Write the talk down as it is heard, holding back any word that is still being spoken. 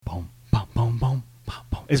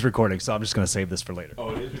It's recording, so I'm just going to save this for later.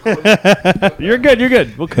 Oh, it is recording? You're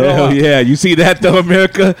good. We'll cut Hell yeah. You see that, though,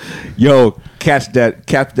 America? Yo, catch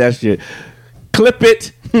that shit. Clip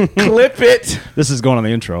it. Clip it. This is going on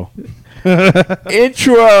the intro.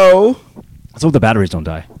 Intro. Let's hope the batteries don't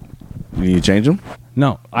die. You need to change them?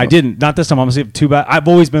 No, I didn't. Not this time. I'm going to see if too bad. I've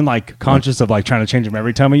always been like conscious of like trying to change them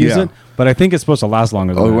every time I use it, but I think it's supposed to last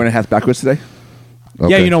longer than Oh, that. we're going to have backwards today? Okay.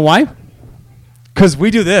 Yeah, you know why? Because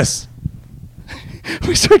we do this.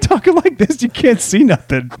 We start talking like this, you can't see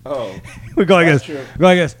nothing. Oh, we go like this. True. We go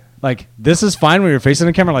like this. Like this is fine when you're facing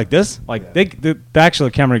the camera like this. Like the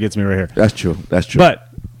actual camera gets me right here. That's true. But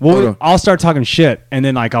I'll start talking shit, and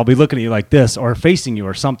then like I'll be looking at you like this, or facing you,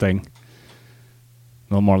 or something. A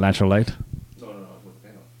little more natural light. No.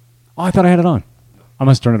 Oh, I thought I had it on. I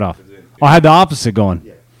must turn it off. Oh, I had the opposite going.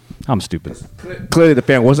 Yeah. I'm stupid. Clearly, the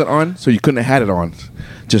fan wasn't on, so you couldn't have had it on.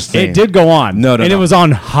 Just saying. It did go on. No. It was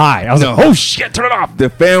on high. I was like, oh shit, turn it off.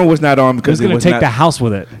 The fan was not on because it was going to take the house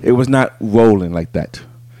with it. It was not rolling like that.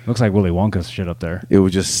 Looks like Willy Wonka's shit up there. It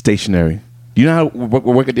was just stationary. Do you know how to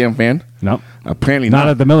work a damn fan? No. Apparently not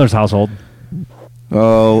at the Miller's household.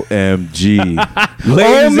 OMG.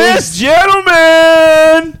 Ladies and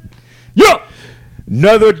gentlemen. Yeah.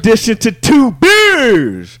 Another addition to Two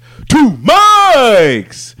Beers, Two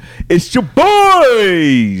Mics. It's your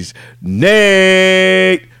boys,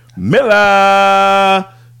 Nate Miller.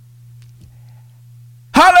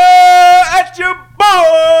 Holla at your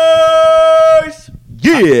boys.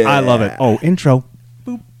 Yeah. I love it. Oh, intro.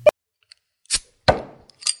 Boop.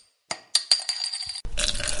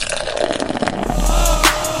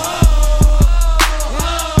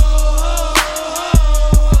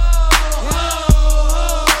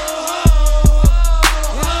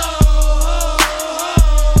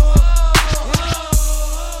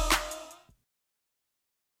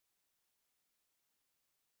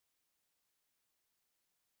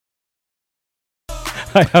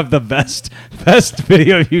 I have the best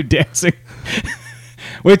video of you dancing.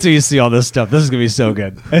 Wait till you see all this stuff. This is going to be so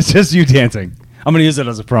good. It's just you dancing. I'm going to use it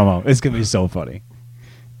as a promo. It's going to be so funny.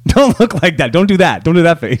 Don't look like that. Don't do that. Don't do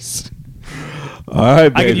that face. All right,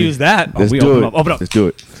 baby. I can use that. Let's do it. Open up. Let's do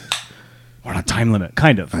it. We're on a time limit.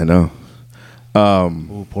 Kind of. I know.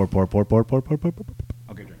 Ooh, pour.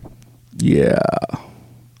 Okay, drink. Yeah.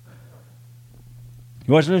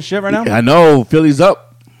 You watching this shit right now? I know. Philly's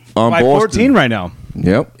up on by Boston. 14 right now.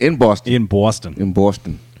 Yep, in Boston. In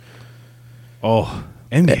Boston. Oh,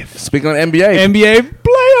 NBA. Speaking on NBA. NBA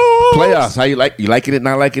playoffs. How you liking it,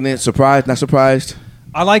 not liking it? Surprised, not surprised?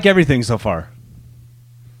 I like everything so far.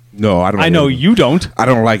 No, I don't. I know you don't. I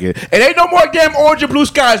don't like it. It ain't no more damn orange and blue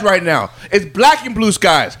skies right now. It's black and blue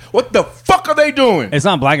skies. What the fuck are they doing? It's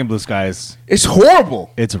not black and blue skies. It's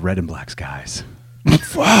horrible. It's red and black skies.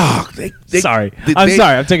 Fuck. Sorry.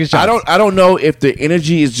 I'm taking shots. I don't know if the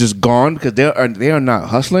energy is just gone because they are not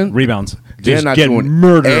hustling. Rebounds. They're not getting doing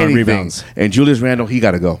murdered anything. on rebounds. And Julius Randle, he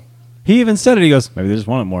got to go. He even said it. He goes, maybe they just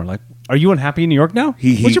want it more. Like, are you unhappy in New York now?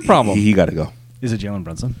 What's your problem? He got to go. Is it Jalen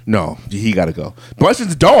Brunson? No, he got to go.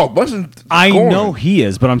 Brunson's a dog. I know he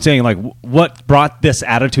is, but I'm saying like, what brought this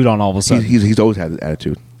attitude on all of a sudden? He's always had this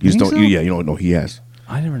attitude. You just don't. So? You don't know he has.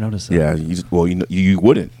 I never noticed that. Yeah. You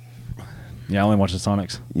wouldn't. Yeah, I only watch the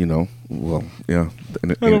Sonics. Well, yeah.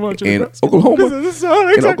 I don't watch in Oklahoma.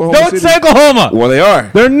 In Oklahoma Don't say Oklahoma. Well, they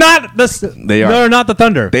are. They're not the. They are. They're not the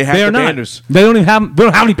Thunder. They have the banners. They don't have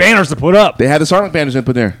any banners to put up. They have the Sonic banners in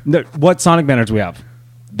put there. What Sonic banners do we have?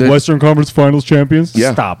 The Western Conference Finals champions.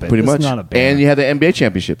 Yeah, stop it. Pretty much. Not a banner. And you have the NBA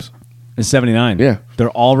championships. It's 79. Yeah, they're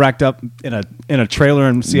all racked up in a trailer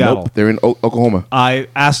in Seattle. Nope, they're in Oklahoma.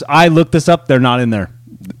 I looked this up. They're not in there.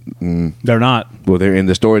 They're not. Well, they're in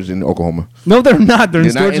the storage in Oklahoma. No, they're not. They're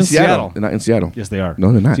in storage in Seattle. They're not in Seattle. Yes, they are.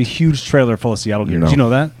 No, they're not. It's a huge trailer full of Seattle gear. No. Did you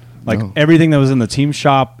know that? Like everything that was in the team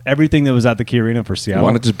shop, everything that was at the Key Arena for Seattle.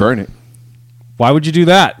 Why not just burn it? Why would you do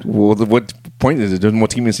that? Well, what point is it? There's more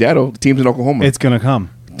team in Seattle. The team's in Oklahoma. It's gonna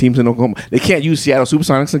come. Teams in Oklahoma. They can't use Seattle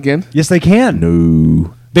Supersonics again. Yes, they can.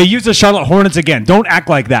 No. They use the Charlotte Hornets again. Don't act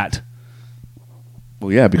like that.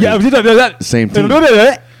 Well, yeah, because the same team.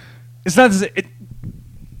 It's not.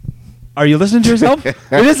 Are you listening to yourself? It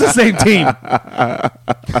is the same team.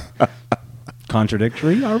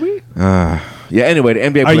 Contradictory, are we? Yeah. Anyway, the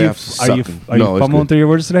NBA playoffs. Are you fumbling through your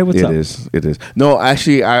words today? What's up? It is. No,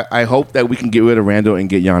 actually, I hope that we can get rid of Randall and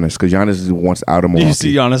get Giannis because Giannis wants out of Milwaukee. Did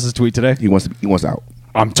you see Giannis' tweet today? He wants out.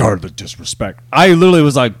 I'm tired of the disrespect. I literally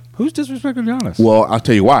was like, who's disrespecting Giannis? Well, I'll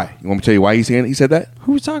tell you why. You want me to tell you why he said that?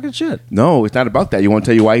 Who's talking shit? No, it's not about that. You want to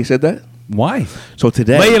tell you why he said that? Why? So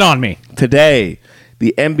today, lay it on me. Today,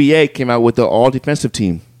 the NBA came out with the all defensive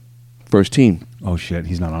team, first team. Oh shit,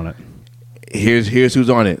 he's not on it. Here's who's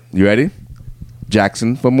on it. You ready?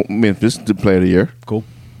 Jackson from Memphis, the player of the year. Cool.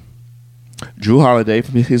 Drew Holiday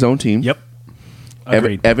from his own team. Yep.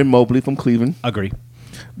 Agreed. Evan Mobley from Cleveland. Agree.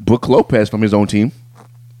 Brook Lopez from his own team.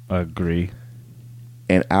 Agree.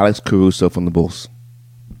 And Alex Caruso from the Bulls.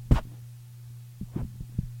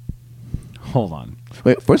 Hold on.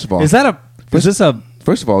 Wait, first of all, Is this a?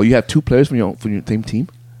 First of all, you have 2 players from your same team.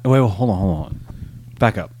 Wait, hold on.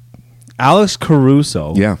 Back up. Alex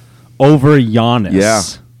Caruso. Yeah. Over Giannis. Yeah.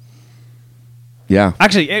 Yeah.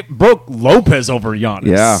 Actually, it broke Lopez over Giannis.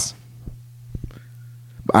 Yeah.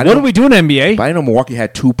 What do we do in NBA? But I know Milwaukee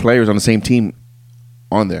had 2 players on the same team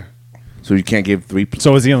on there, so you can't give 3.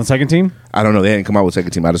 So is he on the second team? I don't know. They didn't come out with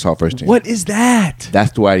second team. I just saw first team. What is that?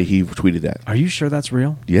 That's why he tweeted that. Are you sure that's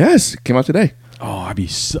real? Yes, it came out today. Oh,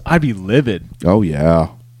 I'd be livid. Oh yeah.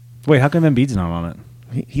 Wait, how come Embiid's not on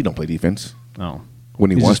it? He don't play defense Oh, when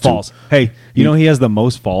he just wants falls. to. Hey, you know he has the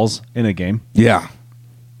most falls in a game. Yeah.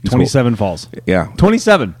 27 falls. Yeah.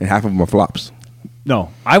 27. And half of them are flops.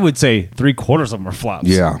 No, I would say 3/4 of them are flops.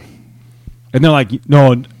 Yeah. And they're like,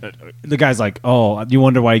 no. The guy's like, oh, you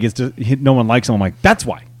wonder why he gets to. No one likes him. I'm like, that's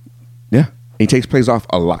why. Yeah. He takes plays off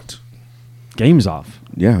a lot. Game's off.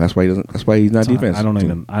 Yeah, that's why he doesn't. That's why he's not defense. I don't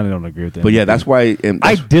agree with that. But yeah, that's why.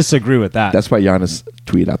 I disagree with that. That's why Giannis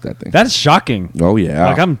tweeted out that thing. That's shocking. Oh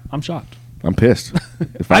yeah. Like I'm shocked. I'm pissed.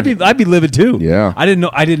 I'd be livid too. Yeah. I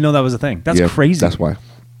didn't know that was a thing. That's crazy. That's why.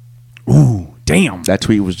 Ooh, damn. That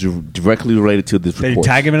tweet was directly related to this Did report.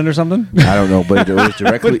 you tag him in it or something? I don't know, but it was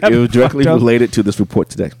directly related to this report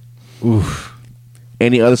today. Oof.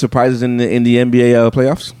 Any other surprises in the NBA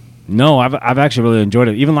playoffs? No, I've actually really enjoyed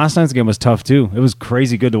it. Even last night's game was tough too. It was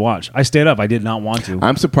crazy good to watch. I stayed up. I did not want to.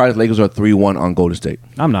 I'm surprised Lakers are 3-1 on Golden State.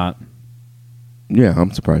 I'm not. Yeah,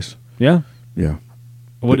 I'm surprised. Yeah. Yeah.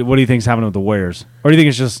 What do you think's happening with the Warriors? Or do you think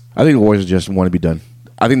it's just I think the Warriors just want to be done.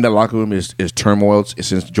 I think that locker room is turmoil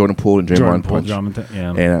since Jordan Poole and Draymond punch.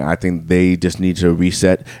 Yeah. And I think they just need to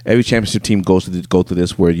reset. Every championship team go through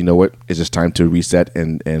this where, you know what, it's just time to reset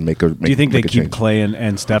and make a Do you think they keep change. Clay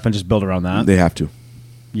and Steph and just build around that? They have to.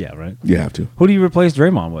 Yeah, right. You have to. Who do you replace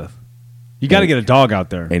Draymond with? You got to get a dog out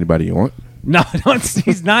there. Anybody you want. No,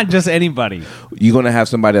 he's not just anybody. You're going to have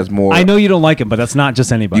somebody that's more... I know you don't like him, but that's not just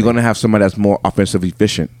anybody. You're going to have somebody that's more offensively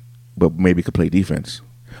efficient, but maybe could play defense.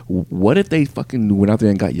 What if they fucking went out there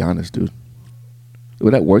and got Giannis, dude?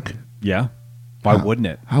 Would that work? Yeah. Why wouldn't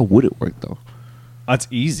it? How would it work, though? That's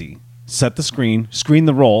easy. Set the screen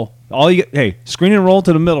the roll. Screen and roll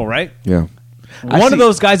to the middle, right? Yeah. One of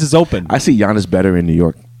those guys is open. I see Giannis better in New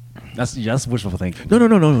York. That's wishful thinking. No.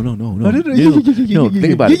 No,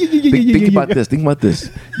 think about it. Think about this. Think about this.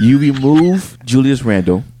 You remove Julius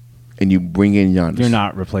Randle, and you bring in Giannis. You're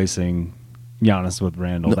not replacing Giannis with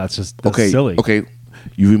Randle. That's okay, silly. Okay,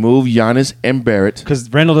 you remove Giannis and Barrett. Because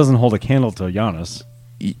Randle doesn't hold a candle to Giannis.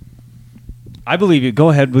 I believe you. Go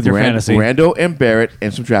ahead with your fantasy. Randle and Barrett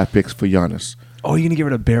and some draft picks for Giannis. Oh, you're going to get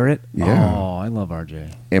rid of Barrett? Yeah. Oh, I love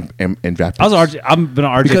RJ. And draft picks. I've been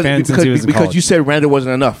an RJ fan since he was in college. Because you said Randle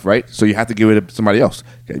wasn't enough, right? So you have to give it to somebody else.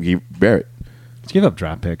 Give Barrett. Let's give up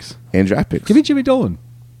draft picks. And draft picks. Give me Jimmy Dolan.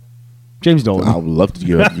 James Dolan. I would love to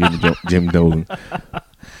give up Jim Dolan.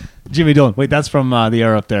 Jimmy Dolan. Wait, that's from the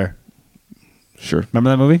era up there. Sure. Remember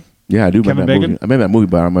that movie? Yeah, I do Kevin remember that Bacon? movie. I remember that movie,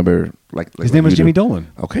 but I remember like his name was Jimmy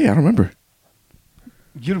Dolan. Okay, I don't remember.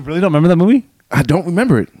 You really don't remember that movie? I don't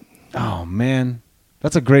remember it. Oh man,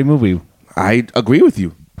 that's a great movie. I agree with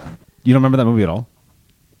you. You don't remember that movie at all?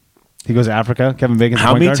 He goes to Africa. Kevin Bacon's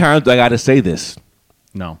How many times do I got to say this?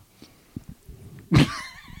 No.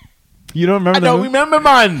 You don't remember? I don't remember,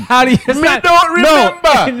 man. How do you? Me don't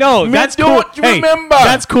remember. No, Me that's don't cool. remember. Hey,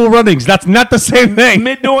 that's Cool Runnings. That's not the same thing.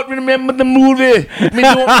 Me don't remember the movie. Me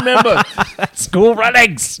don't remember. That's Cool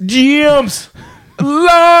Runnings. James.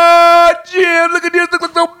 Lord, James, look at this. Look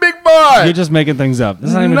like so big boy. You're just making things up.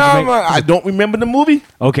 That's not even No, man, I don't remember the movie.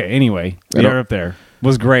 Okay, anyway, the era up there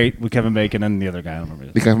was great with Kevin Bacon and the other guy. I don't remember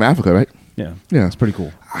his They come from Africa, right? Yeah. Yeah. It's pretty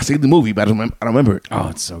cool. I see the movie, but I don't remember it. Oh,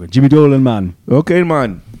 it's so good. Jimmy Dolan, man. Okay,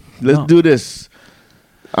 man. Let's do this.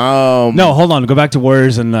 No, hold on. Go back to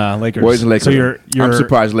Warriors and Lakers. Warriors and Lakers. So you're I'm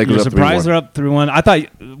surprised Lakers you're are up surprised 3-1. they're up 3-1. I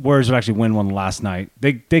thought Warriors would actually win one last night.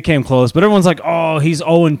 They came close, but everyone's like, oh, he's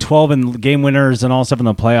 0-12 in game winners and all stuff in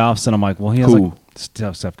the playoffs. And I'm like, well, he has like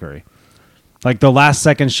Steph Curry. Like the last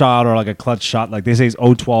second shot or like a clutch shot. Like they say he's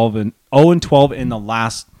 0-12 and 0-12 in the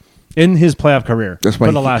last in his playoff career. That's why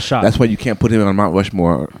for the last shot. That's why you can't put him on Mount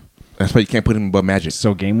Rushmore. That's why you can't put him above Magic.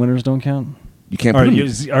 So game winners don't count? You can't put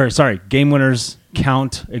him. Sorry, game winners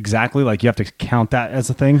count exactly. Like you have to count that as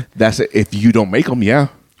a thing. That's it. If you don't make them, yeah.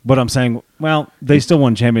 But I'm saying, well, they still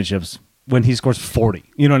won championships when he scores 40.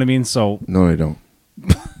 You know what I mean? So No, they don't.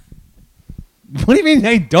 What do you mean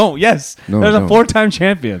they don't? Yes. No, They're the no. 4-time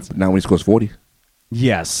champions. Now when he scores 40.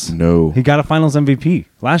 Yes. No. He got a finals MVP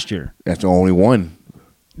last year. That's the only one.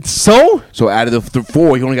 So? So out of the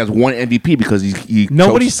four, he only has one MVP because he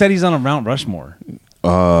Nobody chokes. said he's on a Mount Rushmore.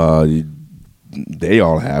 They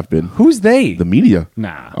all have been. Who's they? The media.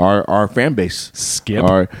 Nah. Our fan base. Skip.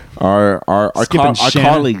 Our Skip and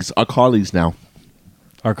Shannon. our colleagues now.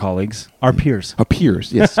 Our colleagues. Our peers. Our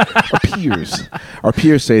peers, yes. Our peers. Our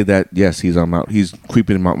peers say that yes, he's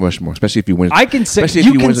creeping in Mount Rushmore, especially if he wins. I can say especially if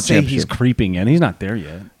you he can wins the say he's championship. creeping in. He's not there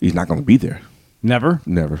yet. He's not going to be there. Never?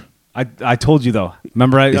 Never. I told you though.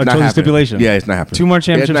 Remember I It's told not you the happening. stipulation. Yeah, it's not happening. 2 more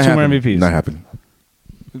championships, Yeah, it's 2 more happening. MVPs. Not happening.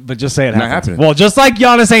 But just say it Not happens. happening. Well, just like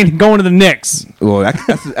Giannis ain't going to the Knicks. Well,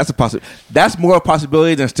 that's a possibility. That's more a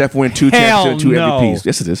possibility than Steph winning 2 Hell championships, 2 no. MVPs.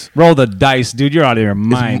 Yes, it is. Roll the dice, dude. You're out of your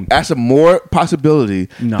mind. That's a more possibility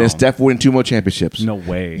No. than Steph winning 2 more championships. No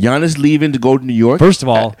way. Giannis leaving to go to New York. First of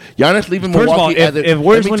all, Giannis leaving First of all, Milwaukee. if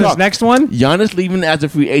Warriors win this next one, Giannis leaving as a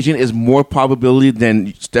free agent is more probability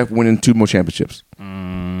than Steph winning 2 more championships.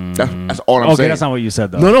 That's all I'm okay, saying. that's not what you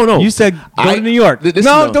said though. No. You said go to New York. Listen,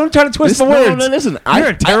 no, don't try to twist the words. No, listen. You're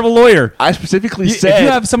a terrible lawyer. I specifically If said you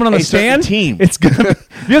have someone on the a certain stand, team. it's gonna.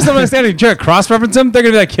 If you have someone on the stand and you try to cross-reference them, they're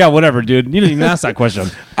gonna be like, "Yeah, whatever, dude. You didn't even ask that question."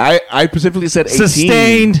 I specifically said a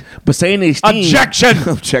Sustained. team. But saying a team.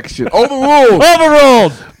 Objection. Overruled.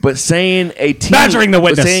 Overruled. But saying a team. Badgering the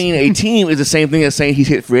witness. But saying a team is the same thing as saying he's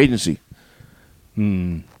hit free agency.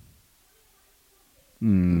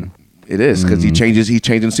 It is because he's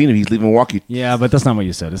changing scenery. He's leaving Milwaukee. Yeah, but that's not what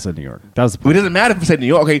you said. It said New York. That was the It point. doesn't matter if I say New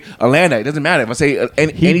York. Okay, Atlanta. It doesn't matter if I say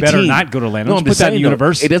any better team. not go to Atlanta. No, Just I'm put just that in saying, the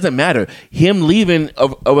universe. It doesn't matter. Him leaving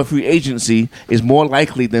of a free agency is more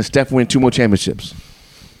likely than Steph winning 2 more championships.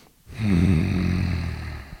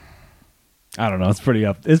 I don't know. It's pretty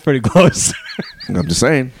up. It's pretty close. I'm just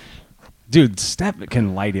saying. Dude, Steph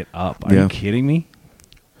can light it up. Are Yeah. you kidding me?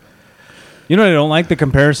 You know what I don't like? The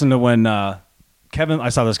comparison to when Kevin. I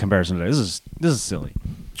saw this comparison today. This is silly.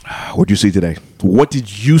 What did you see today? What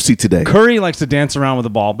did you see today? Curry likes to dance around with the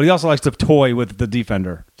ball, but he also likes to toy with the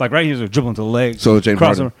defender. Like right, he's dribbling to the legs. So James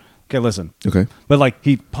cross Harden. over. Okay, listen. Okay. But like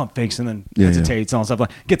he pump fakes and then Yeah, hesitates and all that stuff.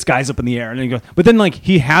 Like gets guys up in the air and then he goes. But then like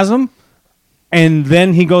he has them, and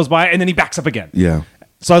then he goes by and then he backs up again. Yeah.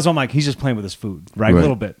 So that's why I'm like, he's just playing with his food, right? A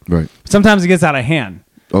little bit. Right. Sometimes it gets out of hand.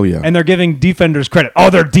 Oh, yeah. And they're giving defenders credit. Oh,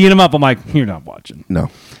 they're D'ing him up. I'm like, you're not watching. No.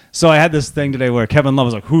 So I had this thing today where Kevin Love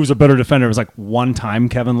was like, who's a better defender? It was like one time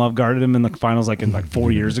Kevin Love guarded him in the finals like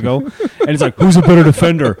 4 years ago. And it's like, who's a better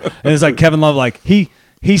defender? And it's like Kevin Love, like he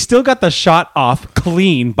still got the shot off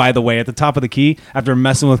clean, by the way, at the top of the key after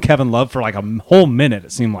messing with Kevin Love for like a whole minute,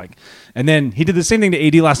 it seemed like. And then he did the same thing to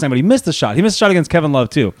AD last night, but he missed the shot. He missed the shot against Kevin Love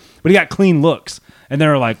too. But he got clean looks. And they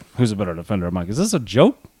were like, who's a better defender? I'm like, is this a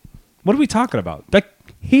joke? What are we talking about? Like,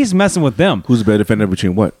 he's messing with them. Who's the better defender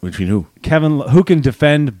between what? Between who? Who can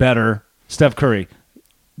defend better? Steph Curry.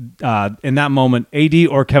 In that moment, AD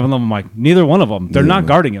or Kevin Love, I'm like, neither one of them. They're not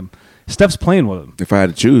guarding him. Steph's playing with him. If I had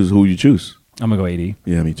to choose, who would you choose? I'm going to go AD.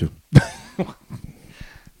 Yeah, me too.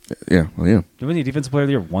 Yeah, well, yeah. Wasn't he Defensive Player of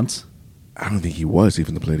the Year once? I don't think he was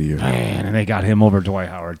even the player of the year. Man, and they got him over Dwight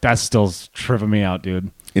Howard. That's still tripping me out, dude.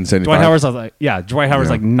 In 75? Dwight Howard's like, Dwight Howard's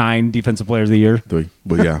like 9 Defensive Players of the Year. 3.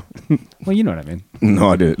 But yeah. Well, you know what I mean. No,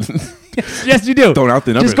 I did. Yes, you do. Throwing out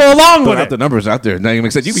the numbers. Just go along with Throwing out it. the numbers out there. Now you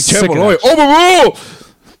make sense. You be Sick terrible of lawyer. that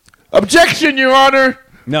Overrule! Objection, Your Honor.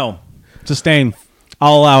 No. Sustain.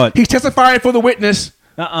 I'll allow it. He's testifying for the witness.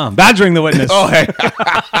 Badgering the witness. Oh, hey.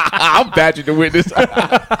 I'm badgering the witness.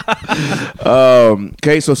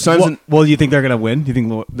 Okay, so Suns and... Well, you think they're going to win? You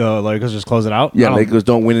think the Lakers just close it out? Yeah, Lakers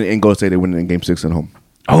don't win it in Golden State. They win it in Game 6 at home.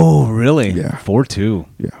 Oh, really? Yeah. 4-2.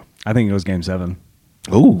 Yeah. I think it goes Game 7.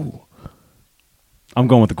 Ooh. I'm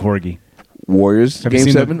going with the Corgi. Warriors Have you Game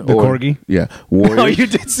seen 7? the Corgi? Yeah. Warriors. Oh, you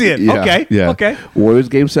did see it. Yeah, Okay. Yeah. Okay. Warriors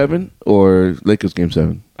Game 7 or Lakers Game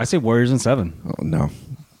 7? I say Warriors in 7. Oh, no.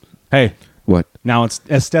 Hey, What? now it's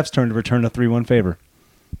Steph's turn to return a 3-1 favor.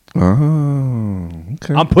 Oh,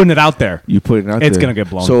 okay. I'm putting it out there. You put it out there. It's gonna get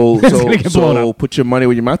blown. So, It's gonna get blown up. put your money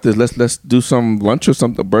where your mouth is. Let's do some lunch or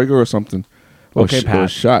something, a burger or something. Okay, or Pat. a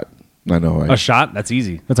shot. I know, right? A shot? That's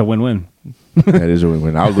eeasy. That's a win-win. That is a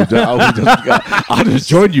win-win. I'll just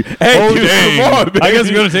join you. Hey, dude, come on, I guess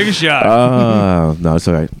we're going to take a shot. no, it's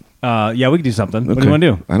all right. Yeah, we can do something. What do Okay. you want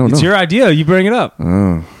to do? I don't It's know. your idea. You bring it up.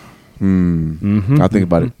 I'll think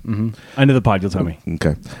about it. End of the pod, you'll tell me.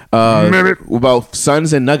 Okay. What about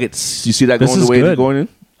Suns and Nuggets? You see that This going is the way good. it's going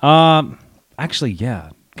in? Actually, yeah,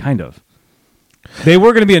 kind of. They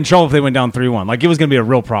were going to be in trouble if they went down 3-1. Like, it was going to be a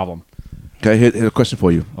real problem. Okay, here's a question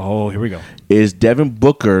for you. Oh, here we go. Is Devin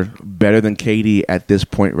Booker better than KD at this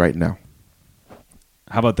point right now?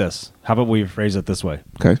 How about this? How about we phrase it this way?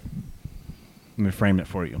 Okay. Let me frame it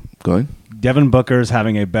for you. Go ahead. Devin Booker is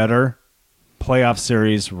having a better playoff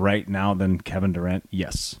series right now than Kevin Durant.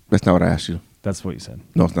 Yes. That's not what I asked you. That's what you said.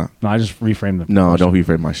 No, it's not. No, I just reframed the No, question. don't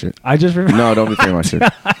reframe my shit. I just reframed. No, don't reframe my shit.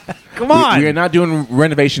 Come on. We are not doing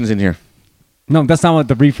renovations in here. No, that's not what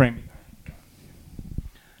the reframe.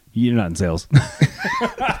 You're not in sales.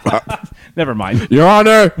 Never mind. Your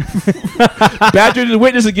Honor. Badger the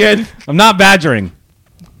witness again. I'm not badgering.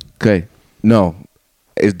 Okay. No.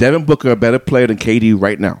 Is Devin Booker a better player than KD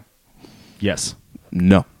right now? Yes.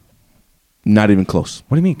 No. Not even close.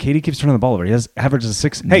 What do you mean? KD keeps turning the ball over. He has averages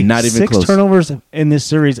 6. Hey, Not even 6 close. turnovers in this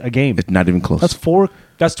series a game. It's not even close. That's 4.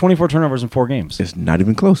 That's 24 turnovers in 4 games. It's not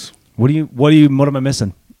even close. What am I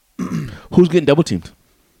missing? Who's getting double teamed?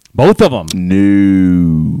 Both of them.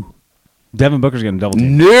 No. Devin Booker's getting double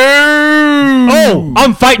teamed. No. Oh,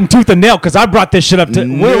 I'm fighting tooth and nail because I brought this shit up to.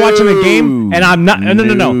 We're watching a game and I'm not.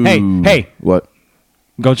 No. Hey. What?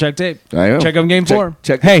 Go check tape. I am. Check out game 4.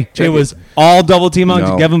 Check it it. was all double team on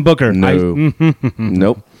No. Devin Booker. No.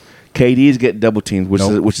 Nope. KD is getting double teamed,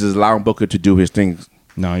 Nope. which is allowing Booker to do his things.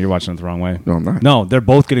 No, you're watching it the wrong way. No, I'm not. No, they're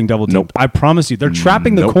both getting double teamed. Nope. I promise you. They're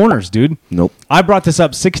trapping the Nope. corners, dude. Nope. I brought this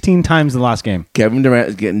up 16 times in the last game. Kevin Durant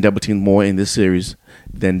is getting double teamed more in this series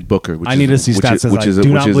than Booker. I need to see stats that I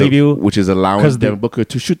do not believe you. Which is allowing 'Cause Devin Booker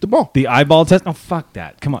to shoot the ball. The eyeball test? No, fuck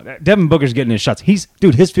that. Come on. Devin Booker's getting his shots. His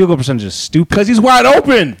field goal percentage is stupid. Because he's wide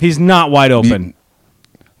open. He's not wide open.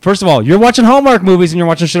 First of all, you're watching Hallmark movies and you're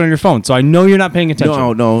watching shit on your phone, so I know you're not paying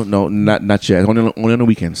attention. No, not yet. Only on the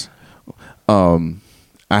weekends.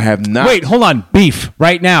 I have not. Wait, hold on. Beef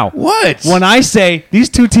right now. What? When I say these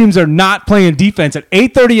two teams are not playing defense at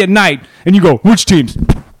 8:30 at night, and you go, which teams?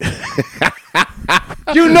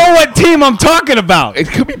 You know what team I'm talking about. It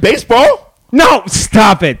could be baseball. No,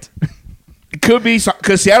 stop it. It could be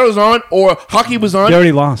because Seattle's on or hockey was on. They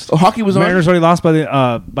already lost. Oh, hockey was on. Mariners already lost by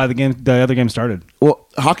the game. The other game started. Well,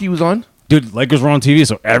 hockey was on. Dude, Lakers were on TV,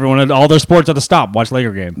 so everyone had all their sports had to stop. Watch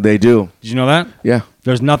Laker game. They do. Did you know that? Yeah.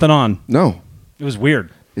 There's nothing on. No. It was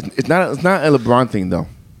weird. It's not a LeBron thing though.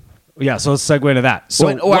 Yeah, so let's segue into that. So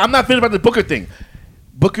I'm not finished about the Booker thing.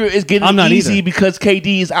 Booker is getting I'm not easy either. because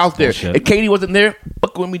KD is out there. Bullshit. If KD wasn't there,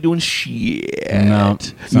 Booker wouldn't be doing shit. No,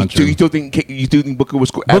 it's not true. You still think Booker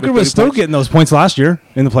was? Booker was still getting those points last year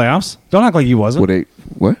in the playoffs. Don't act like he wasn't.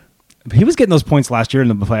 What? He was getting those points last year in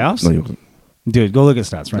the playoffs. No, he wasn't. Dude, go look at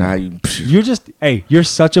stats right Nah, now. You're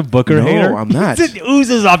such a Booker No, hater. I'm not. It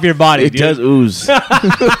oozes off your body, It dude. does ooze.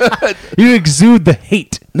 You exude the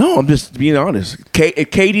hate. No, I'm just being honest.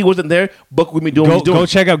 If KD wasn't there, Booker would be doing what he's doing. Go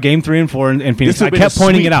check out Game 3 and 4 in Phoenix. This I would've kept been a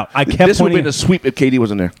pointing sweep. it out. This would have been a sweep if KD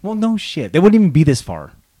wasn't there. Well, no shit. They wouldn't even be this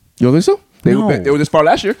far. You don't think so? No. They were this far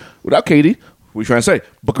last year without KD. What are you trying to say?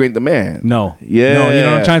 Booker ain't the man. No. Yeah. No, you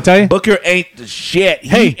know what I'm trying to tell you? Booker ain't the shit.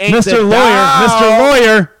 Hey, He ain't Mr. the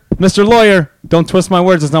Lawyer, dog. Mr. Lawyer, don't twist my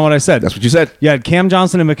words. That's not what I said. That's what you said. You had Cam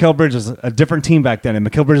Johnson and Mikal Bridges, a different team back then, and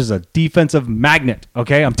Mikal Bridges is a defensive magnet,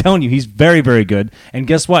 okay? I'm telling you, he's very, very good. And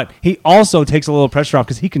guess what? He also takes a little pressure off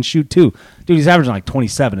because he can shoot too. Dude, he's averaging like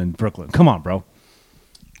 27 in Brooklyn. Come on, bro.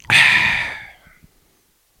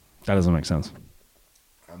 That doesn't make sense.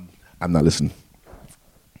 I'm not listening.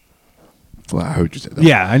 Well, I heard you say that.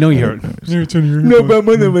 Yeah, I know you heard.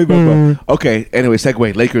 Okay, anyway,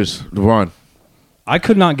 segue. Lakers, LeBron. I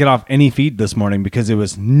could not get off any feed this morning because it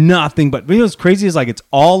was nothing but. You know what's crazy is like it's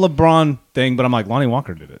all LeBron thing, but I'm like, Lonnie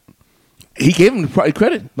Walker did it. He gave him probably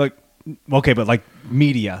credit. Like, okay, but like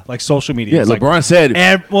media, like social media. Yeah, It's LeBron like,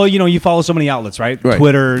 said. well, you know, you follow so many outlets, right? Right,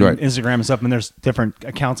 Twitter, right. and Instagram, and stuff, and there's different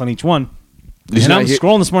accounts on each one. Did you And not I'm hear-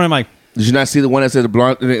 scrolling this morning. I'm like, Did you not see the one that said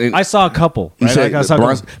LeBron? I saw a couple. He Right? said Like, I saw a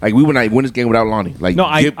LeBron's, couple. like we would not win this game without Lonnie. Like No,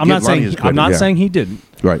 I'm give not Lonnie saying. his I'm credit. not Yeah. saying he didn't.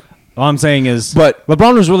 Right. All I'm saying is, But-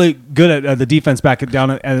 LeBron was really good at the defense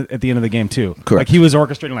down at the end of the game too. Correct. Like he was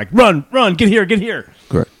orchestrating, like run, get here.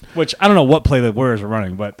 Correct. Which I don't know what play the Warriors were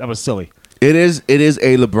running, but that was silly. It is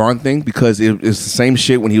a LeBron thing because it's the same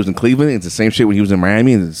shit when he was in Cleveland. It's the same shit when he was in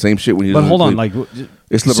Miami. And it's the same shit when he was. But hold on, Cleveland. like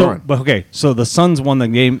It's so- LeBron. but okay, so the Suns won the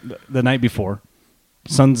game the night before.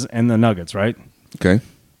 Suns and the Nuggets, right? Okay.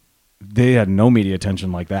 They had no media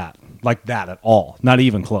attention like that at all. Not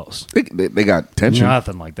even close. They got tension.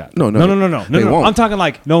 Nothing like that. No. They won't. I'm talking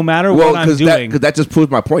like no matter Well, what I'm doing, because that just proves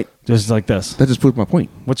my point. just like this. That just proves my point.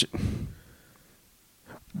 Which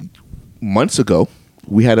Months ago,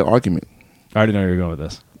 we had an argument. I already know you're going with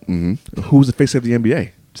this. Who's the face of the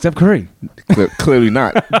NBA? Steph Curry. Clearly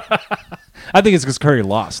not. I think it's because Curry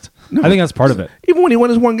lost. I think that's part of it. Even when he won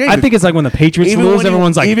his one game, I think it's like when the Patriots even lose, when he-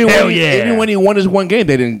 everyone's like, even hell when he, yeah. Even when he won his one game,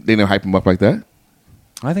 they didn't hype him up like that.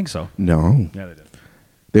 I think so. No, Yeah, they did.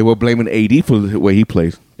 they were blaming AD for the way he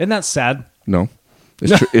plays. Isn't that sad? No,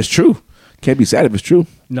 It's true. Can't be sad if it's true.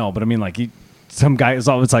 No, but I mean, like, some guy is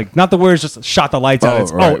always like, not the Warriors just shot the lights out.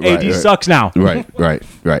 It's, AD sucks now. Right.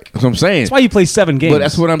 That's what I'm saying. That's why you play 7 games. But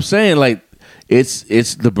that's what I'm saying. Like, it's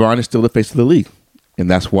LeBron is still the face of the league, and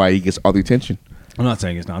that's why he gets all the attention. I'm not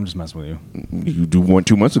saying it's not. I'm just messing with you. You do one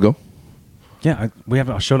 2 months ago. Yeah, we have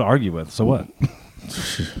a show to argue with. So what?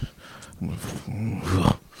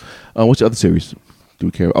 What's the other series? Do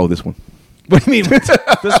we care? Oh, this one. What do you mean?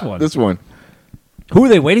 This one? This one. Who are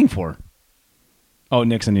they waiting for? Oh,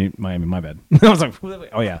 Knicks and Miami. My bad. I was like,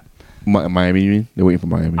 oh yeah, Miami. You mean they're waiting for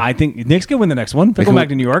Miami? I think Knicks can win the next one. They go back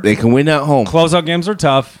to New York. They can win at home. Closeout games are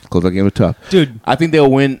tough. Closeout games are tough, dude. I think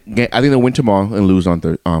they'll win. I think they'll win tomorrow and lose on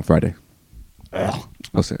Friday.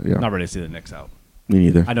 I'll say, yeah. Not ready to see the Knicks out. Me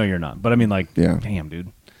neither. I know you're not, but I mean, like, yeah. Damn,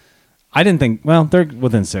 dude. I didn't think. Well, they're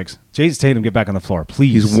within 6. Jason Tatum, get back on the floor,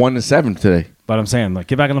 please. He's 1-7 today. But I'm saying, like,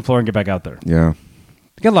 get back on the floor and get back out there. Yeah.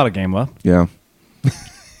 You got a lot of game left. Yeah.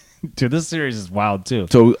 Dude, this series is wild too.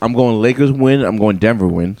 So I'm going Lakers win. I'm going Denver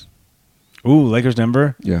wins. Ooh, Lakers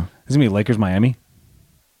Denver. Yeah. Is it gonna be Lakers Miami?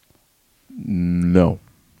 No.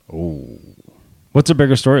 Oh. What's a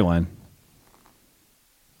bigger storyline?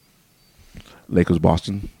 Lakers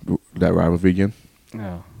Boston, that rivalry again.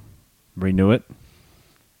 Oh. Renew it.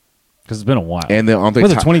 Because it's been a while. And then aren't they?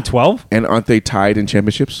 Was it 2012? And aren't they tied in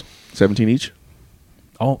championships? 17 each.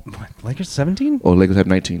 Oh, what? Lakers 17? Oh, Lakers have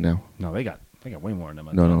 19 now. No, they got way more than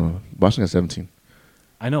them. No. Boston has 17.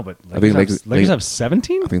 I know, but Lakers have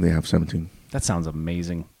 17? I think they have 17. That sounds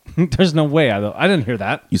amazing. There's no way. I didn't hear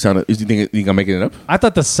that. You think I'm making it up? I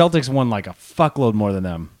thought the Celtics won like a fuckload more than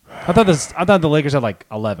them. I thought the Lakers had like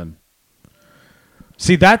 11.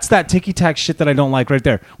 See, that's that ticky-tack shit that I don't like right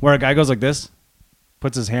there. Where a guy goes like this,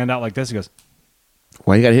 puts his hand out like this, he goes,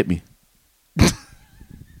 why you gotta hit me?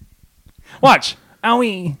 Watch.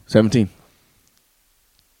 Owie. 17.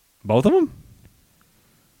 Both of them?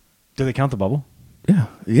 Do they count the bubble? Yeah.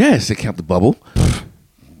 Yes, they count the bubble.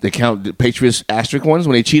 They count the Patriots asterisk ones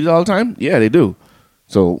when they cheated all the time? Yeah, they do.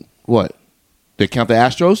 So, what? They count the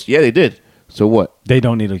Astros? Yeah, they did. So what? They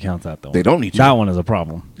don't need to count that, though. They don't need to. That one is a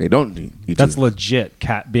problem. They don't need That's to. legit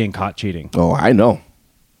being caught cheating. Oh, I know.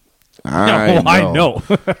 I know.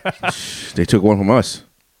 They took one from us.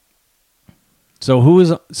 So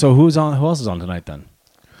who's on? Who else is on tonight then?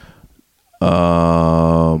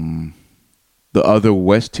 The other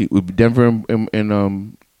West team, Denver and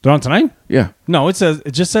They're on tonight? yeah. No, it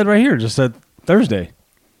just said right here. It just said Thursday.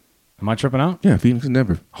 Am I tripping out? Yeah, Phoenix and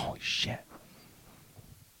Denver. Holy shit.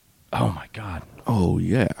 Oh my god. Oh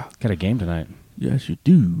yeah. Got a game tonight. Yes, you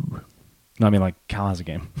do. No, I mean like Cal has a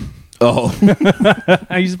game. Oh.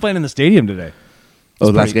 He's playing in the stadium today.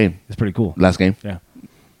 Last game. It's pretty cool. Last game. Yeah.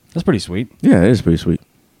 That's pretty sweet. Yeah, it is pretty sweet.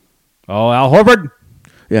 Oh, Al Horford.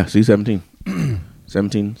 Yeah, see 17.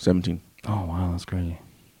 17. Oh wow, that's crazy.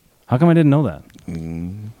 How come I didn't know that?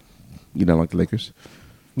 You don't like the Lakers?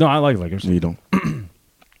 No, I like Lakers. No, you don't.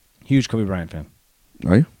 Huge Kobe Bryant fan.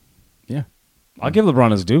 Are you? Yeah. I'll give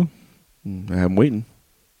LeBron his due. I have him waiting.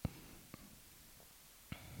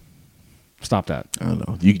 Stop that. I don't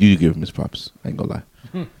know. You give him his props. I ain't gonna lie.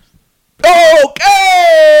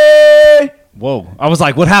 Okay. Whoa. I was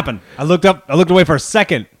like, what happened? I looked away for a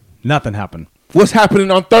second. Nothing happened. What's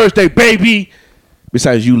happening on Thursday, baby?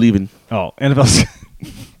 Besides you leaving. Oh, NFL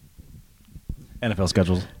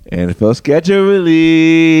schedules. NFL schedule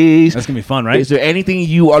release. That's going to be fun, right? Is there anything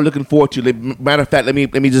you are looking forward to? Matter of fact, let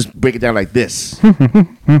me just break it down like this.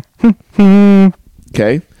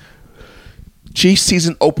 Okay. Chiefs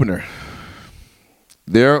season opener.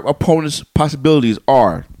 Their opponents' possibilities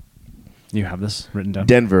are You have this written down?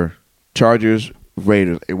 Denver, Chargers,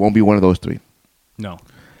 Raiders. It won't be one of those three. No.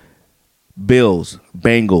 Bills,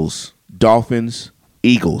 Bengals, Dolphins,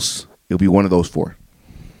 Eagles. It'll be one of those four.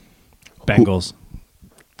 Bengals.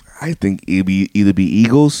 I think it'll either be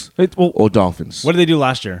Eagles or Dolphins. What did they do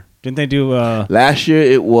last year? Didn't they do? Last year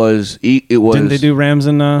it was. Didn't they do Rams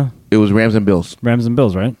and? It was Rams and Bills. Rams and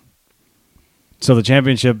Bills, right? So the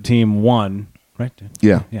championship team won, right?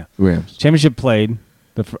 Yeah. Rams. Championship played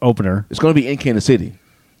the opener. It's going to be in Kansas City.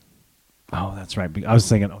 Oh, that's right. I was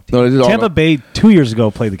thinking. Tampa Bay 2 years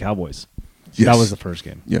ago played the Cowboys. Yes. That was the first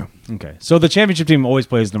game. Yeah. Okay. So the championship team always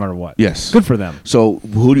plays no matter what. Yes. Good for them. So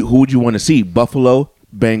who would you want to see? Buffalo,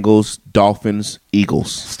 Bengals, Dolphins,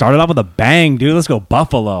 Eagles. Started off with a bang, dude. Let's go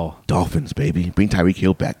Buffalo. Dolphins, baby. Bring Tyreek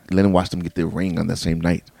Hill back. Let him watch them get their ring on that same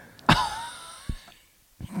night.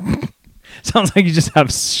 Sounds like you just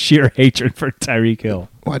have sheer hatred for Tyreek Hill.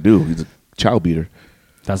 Oh, I do. He's a child beater.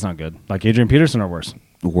 That's not good. Like Adrian Peterson or worse?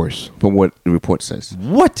 Worse, from what the report says.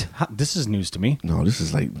 What? This is news to me. No, this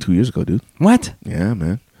is like 2 years ago, dude. What? Yeah,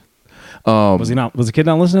 man. Was the kid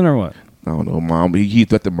not listening or what? I don't know. Mom, he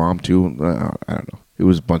threatened mom too. I don't know. It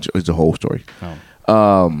was a whole story.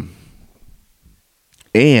 Oh.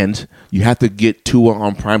 And you have to get Tua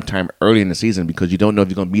on prime time early in the season because you don't know if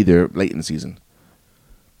you're going to be there late in the season.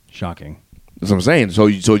 Shocking. That's what I'm saying. So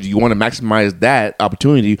you want to maximize that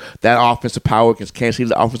opportunity, that offensive power, because Kansas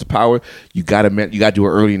City's offensive power. You got to do it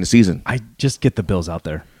early in the season. I just get the Bills out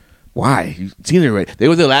there. Why? You've seen it already. They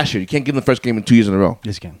were there last year. You can't give them the first game in 2 years in a row.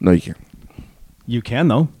 Yes, you can. No, you can't. You can,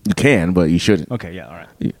 though. You can, but you shouldn't. Okay, yeah, all right.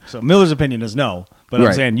 Yeah. So Miller's opinion is no, but I'm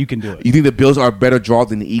Right. saying you can do it. You think the Bills are a better draw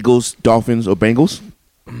than the Eagles, Dolphins, or Bengals?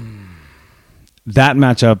 That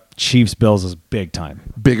matchup, Chiefs-Bills, is big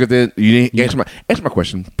time. Bigger than you didn't answer my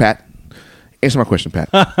question, Pat. Answer my question, Pat.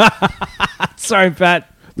 Sorry,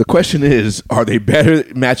 Pat. The question is: are they better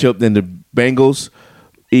matchup than the Bengals,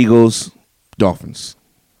 Eagles, Dolphins?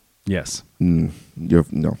 Yes. No.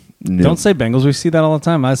 Don't say Bengals. We see that all the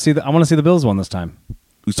time. I want to see the Bills one this time.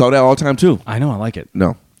 We saw that all the time too. I know. I like it.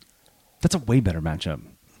 No, That's a way better matchup.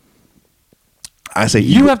 I say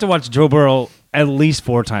You have to watch Joe Burrow at least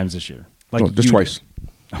 4 times this year. Like just twice.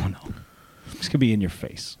 Oh no, this could be in your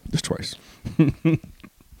face. Just twice.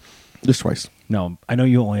 Just twice. No, I know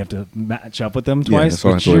you only have to match up with them twice, that's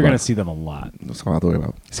all I have but to worry you're going to about. see them a lot. That's all I have to worry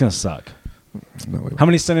about. It's going to suck. No, How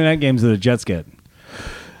many Sunday night games do the Jets get?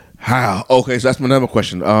 How? Okay, so that's my number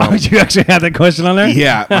question. You actually had that question on there?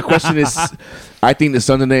 Yeah, my question is: I think the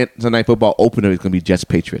Sunday night football opener is going to be Jets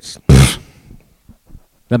Patriots.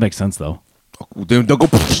 That makes sense, though. Then don't go.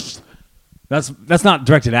 That's not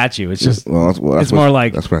directed at you. It's just That's more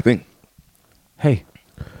like, that's what I think. hey,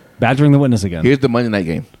 badgering the witness again. Here's the Monday night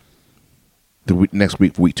game. Next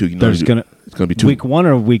week, week 2. It's going to be 2. Week 1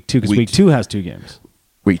 or week 2? Because week 2 has 2 games.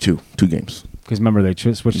 Week 2 games. Because remember, they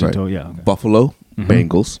switched Right. it to, yeah. Okay. Buffalo,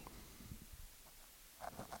 Bengals,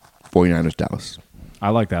 49ers, Dallas. I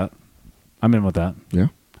like that. I'm in with that. Yeah.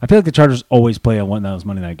 I feel like the Chargers always play on one of those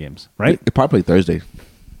Monday night games, right? They probably play Thursday.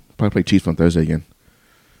 Probably play Chiefs on Thursday again.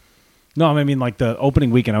 No, I mean like the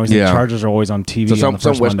opening weekend. I always think Yeah. Chargers are always on TV on the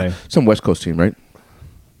first Monday. Some West Coast team, right?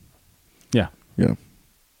 Yeah. Yeah.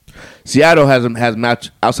 Seattle has a match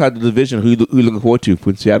outside the division. Who you looking forward to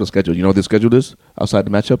for Seattle's schedule? You know what their schedule is outside the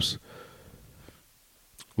matchups?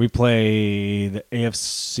 We play the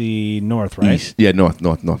AFC North, right? East. Yeah, North.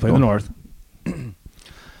 Play the North.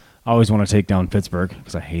 I always want to take down Pittsburgh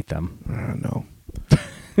because I hate them. I don't know.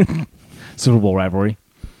 Super Bowl rivalry.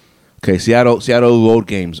 Okay, Seattle road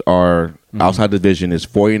games are outside the division is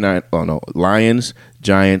 49. Oh no, Lions,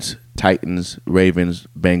 Giants, Titans, Ravens,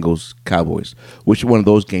 Bengals, Cowboys. Which one of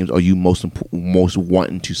those games are you most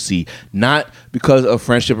wanting to see? Not because of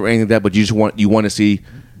friendship or anything like that, but you want to see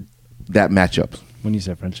that matchup. When you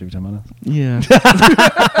say friendship, you're talking about us? Yeah.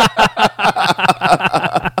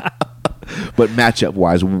 But matchup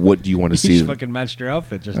wise, what do you want to You see? just fucking matched your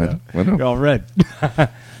outfit just now. I know. You're all red.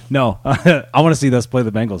 No, I want to see us play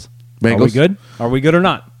the Bengals. Are we Bengals? good? Are we good or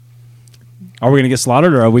not? Are we going to get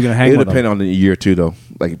slaughtered or are we going to hang It'll with depend them? on the year too, though.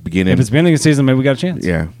 Like beginning. If it's beginning of the season, maybe we got a chance.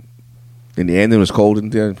 Yeah. In the end, it was cold in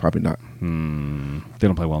there. Probably not. They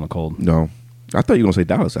don't play well in the cold. No. I thought you were gonna say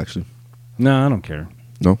Dallas. Actually, No, I don't care.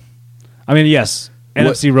 no. I mean, yes,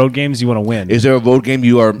 NFC road games you want to win. Is there a road game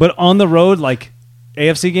you are? But on the road, like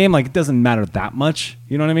AFC game, like it doesn't matter that much.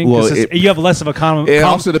 You know what I mean? 'Cause Well, you have less of a common. it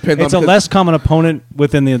also depends It's on a less common opponent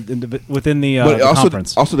within the but it also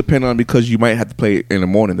conference. also depend on because you might have to play in the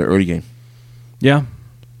morning, the early game. Yeah.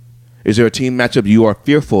 Is there a team matchup you are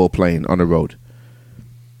fearful of playing on the road?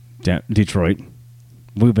 Detroit.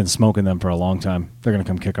 We've been smoking them for a long time. They're gonna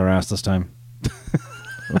come kick our ass this time.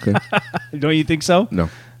 Okay. Don't you think so? No.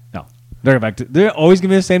 No. They're always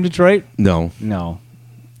gonna be the same Detroit. No. No.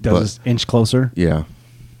 Does this inch closer? Yeah.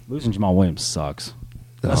 Losing Jamal Williams sucks.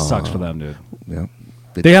 That sucks for them, dude. Yeah.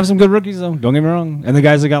 They have some good rookies though. Don't get me wrong. And the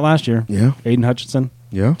guys they got last year. Yeah. Aiden Hutchinson.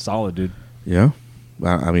 Yeah. Solid, dude. Yeah.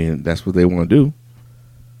 I mean, that's what they want to do.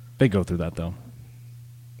 They go through that though.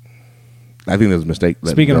 I think there's a mistake.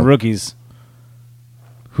 Speaking of rookies,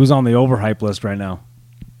 who's on the overhype list right now?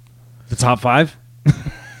 The top 5?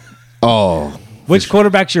 Oh. Which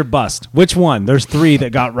quarterback's your bust? Which one? There's 3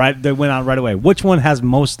 that went out right away. Which one has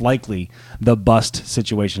most likely the bust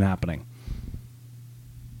situation happening?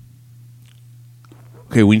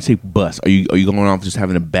 Okay, when you say bust, are you going off just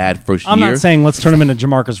having a bad first I'm year? not saying let's turn him into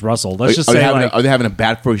Jamarcus Russell. Let's just say are they having a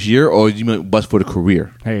bad first year, or do you mean bust for the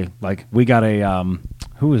career? hey, like we got a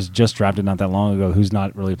who was just drafted not that long ago who's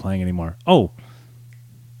not really playing anymore. Oh,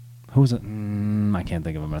 who was it? I can't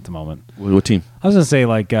think of him at the moment. What team? I was gonna say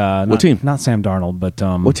like What team? Not Sam Darnold, but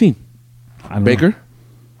What team? I don't Baker? know.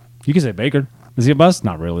 You can say Baker. Is he a bust?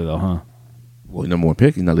 Not really though, huh? Well, number 1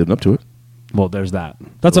 pick. He's not living up to it. Well, there's that.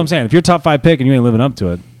 That's what I'm saying. If you're top 5 pick and you ain't living up to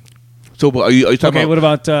it,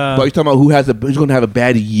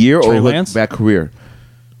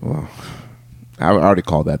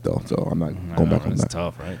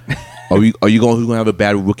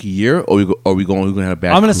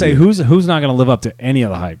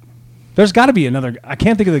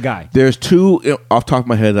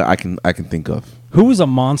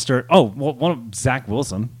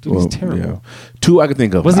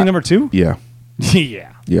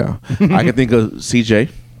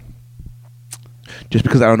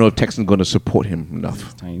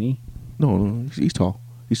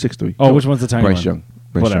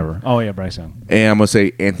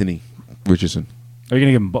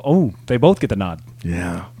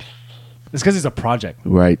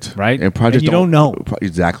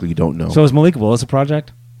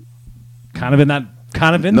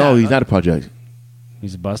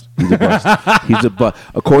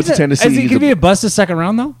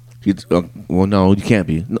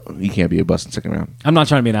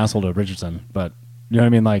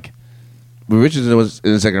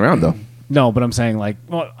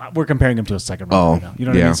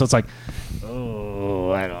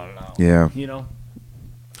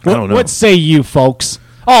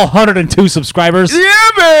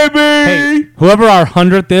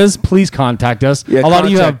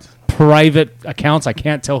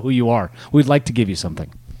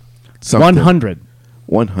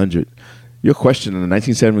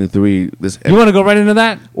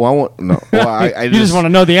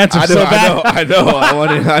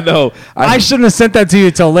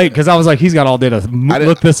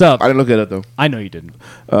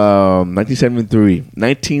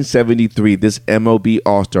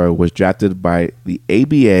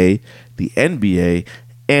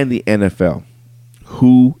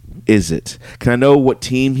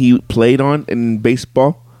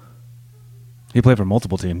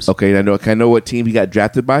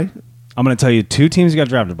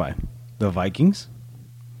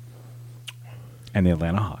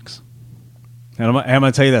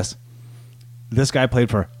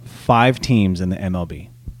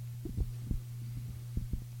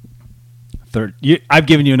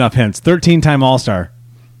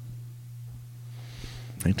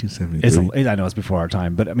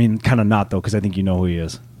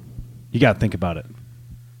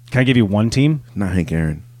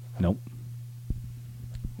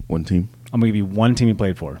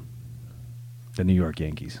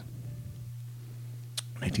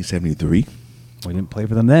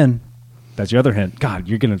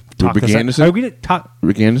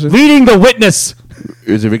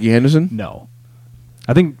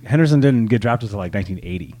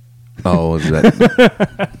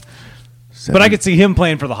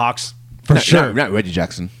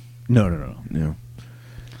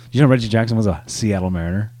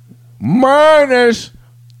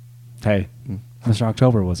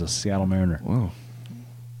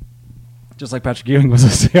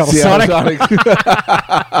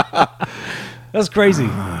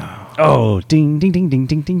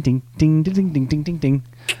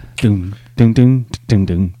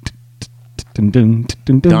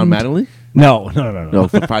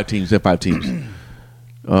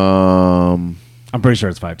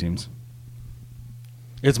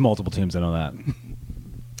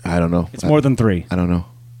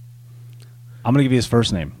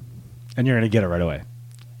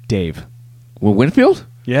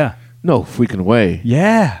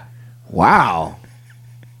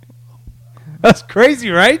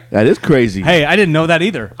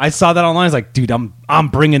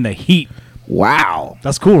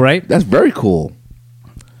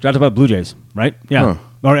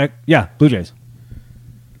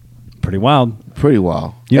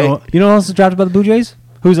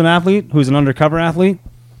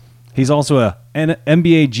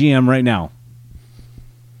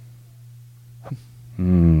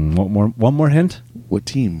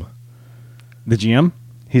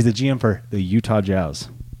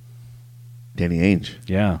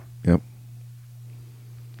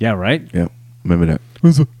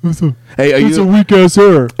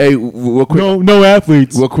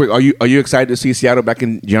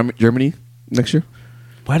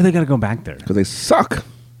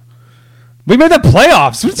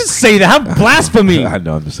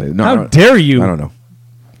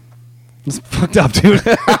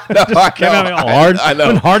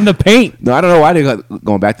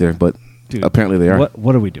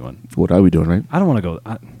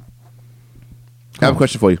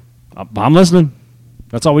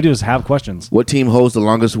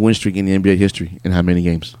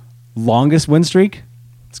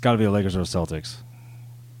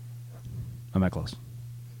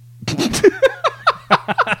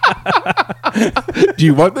 Do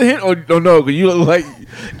you want the hint or no? Because you look like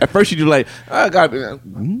at first you do like, oh God.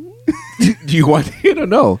 Do you want the hint or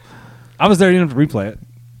no? I was there. You didn't have to replay it.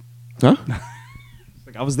 Huh?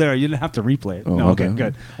 Like I was there. You didn't have to replay it. Oh, no, okay,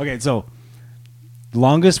 good. Okay, so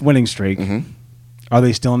longest winning streak. Are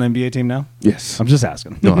they still an NBA team now? Yes. I'm just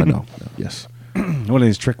asking. No, I know. Yes. What are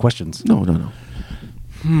these trick questions? No.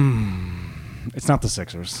 It's not the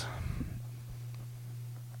Sixers.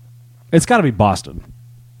 It's got to be Boston.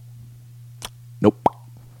 Nope.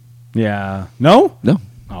 Yeah. No? No.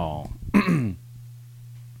 Oh.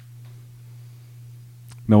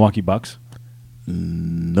 Milwaukee Bucks?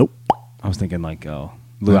 Nope. I was thinking like Lou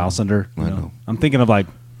Alcindor. I know. I'm thinking of like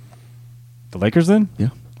the Lakers then? Yeah.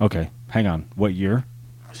 Okay. Hang on. What year?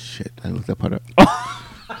 Shit. I looked that part up.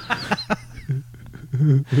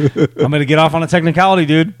 I'm going to get off on a technicality,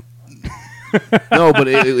 dude. No, but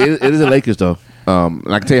it is the Lakers though.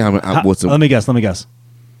 And I can tell you how what's the Let me guess.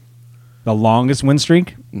 The longest win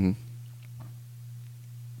streak? Mhm.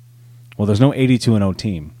 Well, there's no 82-0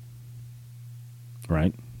 team.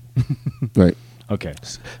 Right? right. Okay.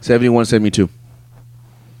 71-72.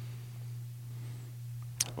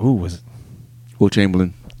 Ooh, was it? Will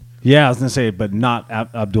Chamberlain. Yeah, I was going to say, but not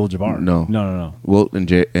Abdul-Jabbar. No. Wilt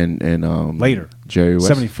and Later. Jerry West.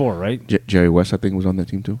 74, right? Jerry West, I think, was on that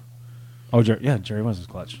team too. Oh, Jerry West was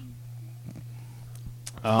clutch.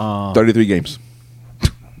 33 games.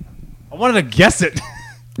 I wanted to guess it.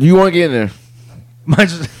 You want to get in there?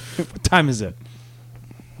 What time is it?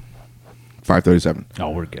 5:37.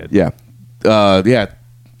 Oh, we're good. Yeah.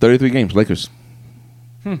 33 games, Lakers.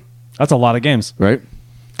 That's a lot of games. Right?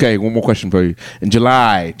 Okay, one more question for you. In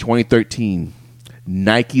July 2013,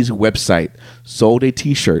 Nike's website sold a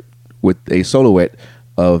T-shirt with a silhouette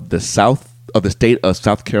of the state of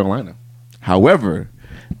South Carolina. However,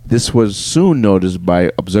 this was soon noticed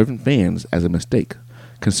by observant fans as a mistake,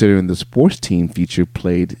 considering the sports team featured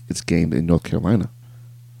played its game in North Carolina.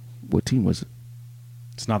 What team was it?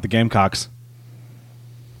 It's not the Gamecocks.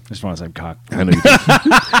 I just want to say cock. I know you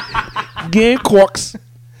did. Gamecocks.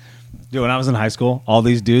 Dude, when I was in high school, all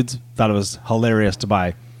these dudes thought it was hilarious to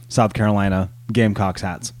buy South Carolina Gamecocks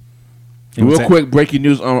hats. Real quick, breaking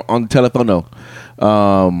news on the telephone, though.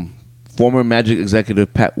 Former Magic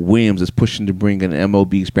executive Pat Williams is pushing to bring an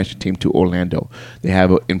MLB expansion team to Orlando. They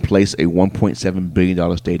have in place a $1.7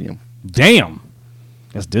 billion stadium. Damn.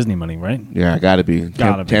 That's Disney money, right? Yeah, gotta be.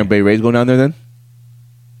 Gotta be. Tampa Bay Rays going down there then?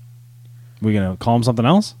 We going to call them something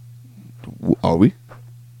else? Are we?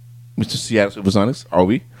 Mr. Seattle Supersonics, are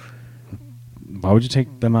we? Why would you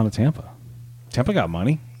take them out of Tampa? Tampa got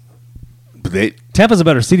money. But Tampa's a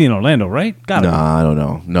better city than Orlando, right? Got it. I don't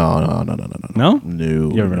know. No. No?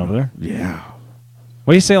 No. You ever been over there? Yeah.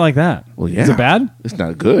 Why do you say it like that? Well, yeah. Is it bad? It's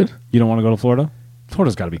not good. You don't want to go to Florida?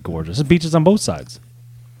 Florida's got to be gorgeous. There's beaches on both sides.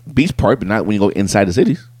 Beach part, but not when you go inside the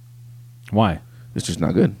cities. Why? It's just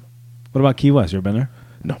not good. What about Key West? You ever been there?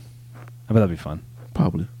 No. I bet that'd be fun.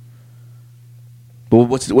 Probably. But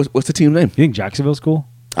what's the team name? You think Jacksonville's cool?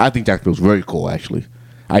 I think Jacksonville's very cool, actually.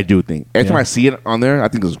 I do think. Every time I see it on there, I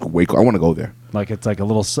think it's way cool. I want to go there. Like it's like a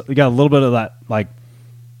little. You got a little bit of that, like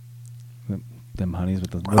them honeys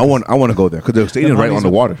with the. I want to go there because the stadium's right on the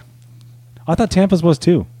water. I thought Tampa's was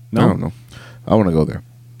too. No, I don't know. I want to go there.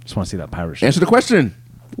 Just want to see that pirate shit. Answer the question.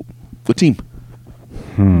 What team?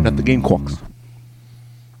 Not the Gamecocks.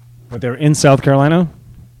 But they're in South Carolina.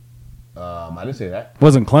 I didn't say that.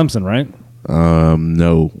 Wasn't Clemson, right?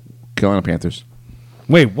 No. Carolina Panthers.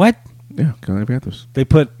 Wait, what? Yeah, Carolina Panthers. They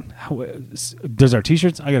put. There's our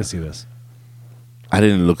T-shirts. I got to see this. I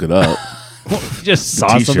didn't look it up. Just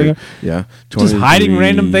saw something. Yeah. Just hiding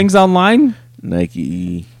random things online.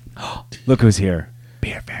 Nike. Look who's here.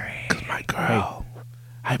 Beer Fairy. My girl. Hey.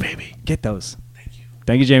 Hi, baby. Get those.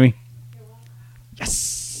 Thank you, Jamie.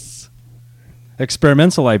 Yes.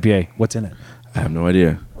 Experimental IPA. What's in it? I have no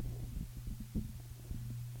idea.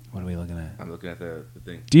 What are we looking at? I'm looking at the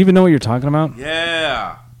thing. Do you even know what you're talking about?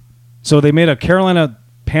 Yeah. So they made a Carolina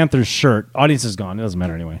Panthers shirt. Audience is gone. It doesn't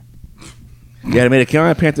matter anyway. Yeah, they made a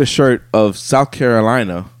Carolina Panthers shirt of South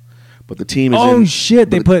Carolina, but the team is Oh, shit.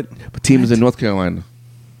 They put... The team is in North Carolina.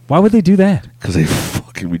 Why would they do that? Because they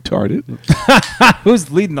fucking retarded.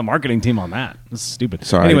 Who's leading the marketing team on that? This is stupid.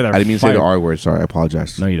 Sorry, anyway, I didn't mean to say the R word. Sorry, I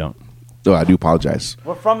apologize. No, you don't. No, I do apologize.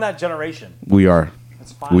 We're from that generation. We are.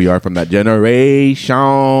 That's fine. We are from that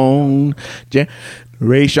generation.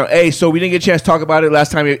 Hey, so we didn't get a chance to talk about it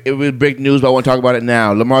last time. It was big news, but I want to talk about it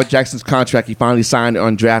now. Lamar Jackson's contract, he finally signed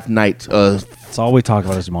on draft night. That's all we talk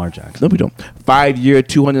about is Lamar Jackson. No, we don't. 5-year,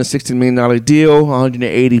 $260 million deal.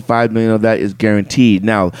 $185 million of that is guaranteed.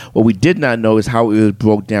 Now, what we did not know is how it was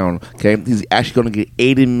broke down. Okay, he's actually going to get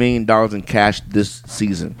 $80 million in cash this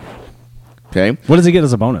season. Okay, What does he get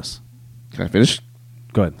as a bonus? can I finish?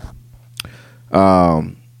 Go ahead.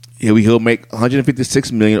 He'll make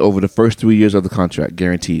 $156 million over the first 3 years of the contract,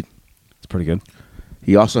 guaranteed. It's pretty good.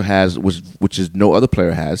 He also has, which is no other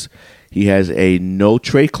player has, he has a no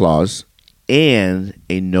trade clause and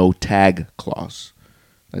a no tag clause.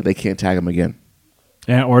 Like they can't tag him again.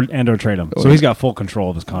 Or trade him. So he's got full control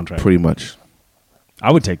of his contract. Pretty much.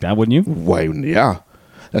 I would take that, wouldn't you? Why? Yeah.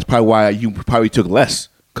 That's probably why you probably took less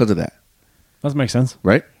because of that. That makes sense.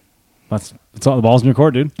 Right? It's all the ball's in your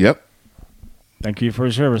court, dude. Yep. Thank you for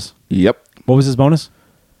your service. Yep. What was his bonus?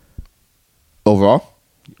 Overall?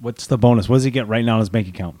 What's the bonus? What does he get right now in his bank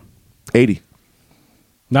account? 80.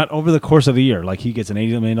 Not over the course of the year. Like he gets an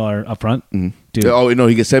 $80 million upfront. Mm-hmm. Dude. Oh, no,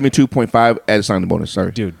 he gets 72.5 as a signing bonus.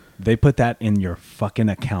 Sorry. Dude, they put that in your fucking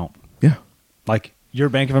account. Yeah. Like your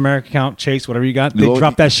Bank of America account, Chase, whatever you got, they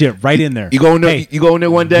drop that shit right in there. You go in there, you go in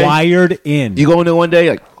there one day. Wired in. You go in there one day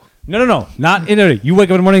like, No. Not in there. You wake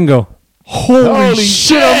up in the morning and go, holy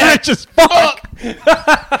shit, I'm rich as fuck.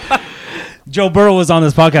 Joe Burrow was on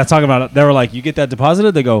this podcast talking about it. They were like, you get that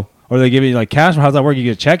deposited? They go, or they give you like cash? Or how's that work? You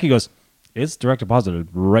get a check? He goes, it's direct deposited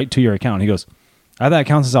right to your account. He goes, I had that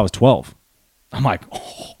account since I was 12. I'm like,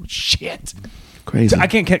 oh, shit. crazy. I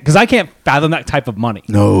can't fathom that type of money.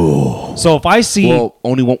 No. So if I see... Well,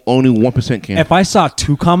 only 1% can. If I saw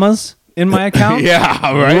 2 commas in my account...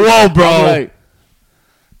 yeah, right. Whoa, bro. I'm like,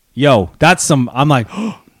 yo, that's some... I'm like,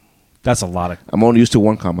 that's a lot of... I'm only used to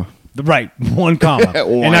 1 comma. Right, 1 comma.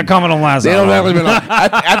 One. And that comma don't last. They don't last even long.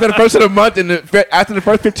 After the first of the month and after the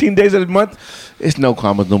first 15 days of the month, it's no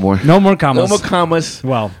commas no more. No more commas. No more commas.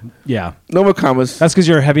 Well, yeah. No more commas. That's because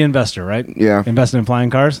you're a heavy investor, right? Yeah. Invested in flying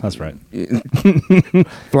cars? That's right.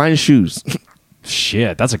 Flying shoes.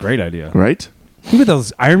 Shit, that's a great idea. Right? Look at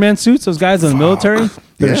those Iron Man suits, those guys in the military.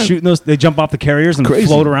 They're Yeah. shooting those. They jump off the carriers and Crazy.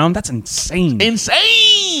 float around. That's insane.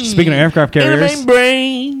 Insane. Speaking of aircraft carriers. In my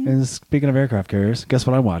brain. And speaking of aircraft carriers, guess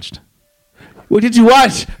what I watched? What did you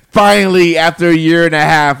watch? Finally, after a year and a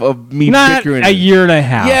half of me Not bickering. a year and a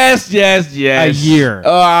half. Yes. A year.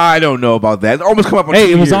 I don't know about that. It almost come up on 2 Hey,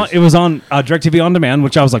 years. it was on DirecTV On Demand,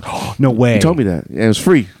 which I was like, oh, no way. You told me that. Yeah, it was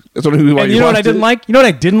free. That's the only why And you you know what watched I didn't it. like? You know what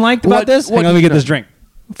I didn't like about this? Hang on, let me get this drink.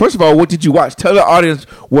 First of all, what did you watch? Tell the audience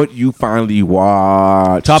what you finally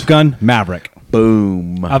watched. Top Gun Maverick.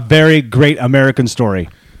 Boom. A very great American story.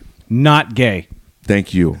 Not gay.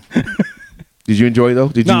 Thank you. Did you enjoy it, though?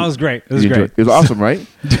 It was great. It was Did you enjoy great. It was awesome, right?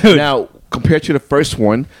 Dude. Now, compared to the first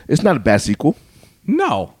one, it's not a bad sequel.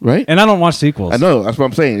 No. Right? And I don't watch sequels. I know. That's what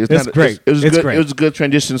I'm saying. It's great. It was It's good. great. It was a good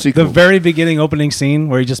transition sequel. The very beginning opening scene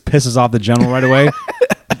where he just pisses off the general right away,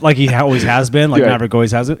 like he always has been, like Right. Maverick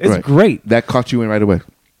always has it. It's Right. great. That caught you in right away.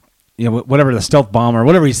 You know, whatever the stealth bomb or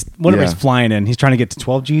whatever he's Yeah. flying in, he's trying to get to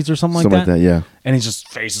 12 Gs or something Something like that, yeah. And he just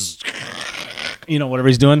faces, whatever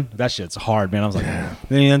he's doing. That shit's hard, man. I was like,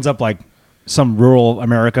 then he ends up like some rural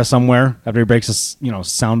America somewhere after he breaks his,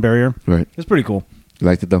 sound barrier. Right. It's pretty cool. You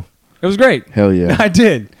liked it, though? It was great. Hell yeah. I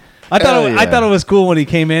did. I Hell I yeah. thought it was cool when he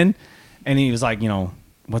came in and he was like,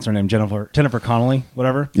 what's her name? Jennifer Connelly,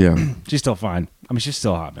 whatever. Yeah. She's still fine. I mean, she's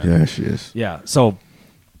still hot, man. Yeah, she is. Yeah. So,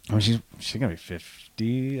 I mean, she's gonna be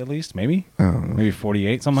 50 at least, maybe. I don't know. Maybe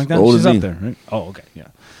 48, something like that. Older She's than up me. there, right? Oh, okay, yeah.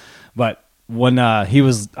 But when I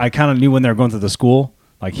kind of knew when they were going through the school,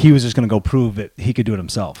 like he was just gonna go prove that he could do it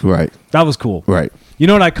himself. Right. That was cool. Right. You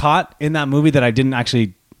know what I caught in that movie that I didn't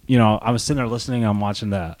actually, I was sitting there listening. I'm watching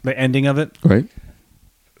the ending of it. Right.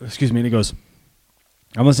 Excuse me. And he goes,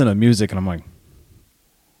 I'm listening to music, and I'm like,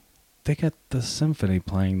 they got the symphony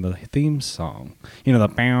playing the theme song. The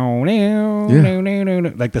bow,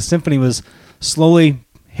 like the symphony was slowly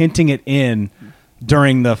hinting it in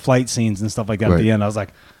during the flight scenes and stuff like that. At Right. the end, I was like,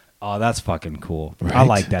 oh, that's fucking cool. I Right.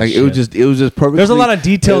 like that. Like, shit. it was just perfect. There's a lot of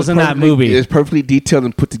details in that movie. It's perfectly detailed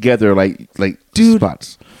and put together, like Dude.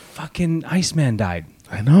 spots. Fucking Iceman died.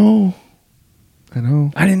 I know.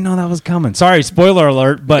 I didn't know that was coming. Sorry, spoiler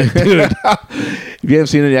alert, but dude, If you haven't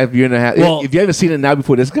seen it after a year and a half, Well- if you haven't seen it now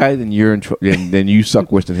before this guy, then you're in then you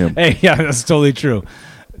suck worse than him. hey, yeah, that's totally true.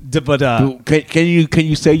 But Dude, can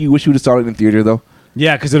you say you wish you would have saw it in theater though?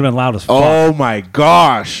 yeah, because it would have been loud as fuck. Oh my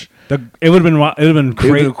gosh, It would have been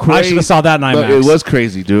crazy. I should have saw that in IMAX. It was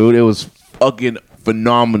crazy, dude. It was fucking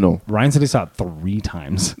phenomenal. Ryan said he saw it 3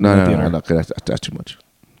 times. No, in the no, theater. no, no, 'cause that's too much.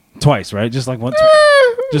 Twice, right? Just like once.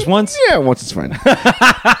 Just once. Yeah, once it's fine.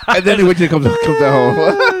 And then when it comes at home,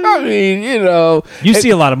 I mean, You see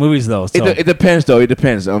a lot of movies though. So. It depends, though. It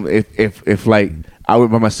depends. If like I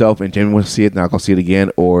went by myself and Jamie wants to see it, then I'll go see it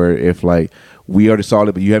again. Or if like we already saw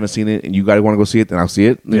it, but you haven't seen it, and you guys want to go see it, then I'll see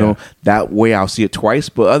it. You know, that way I'll see it twice.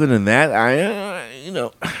 But other than that,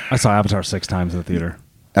 I saw Avatar 6 times in the theater.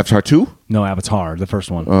 Avatar 2? No, Avatar, the first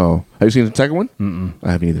one. Oh. Have you seen the second one? Mm-mm.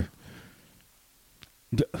 I haven't either.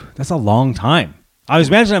 That's a long time. I was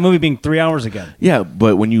imagining that movie being 3 hours again. Yeah,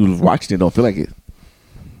 but when you watch it, don't feel like it.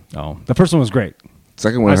 Oh, the first one was great.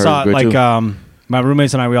 Second one I saw it was great too. My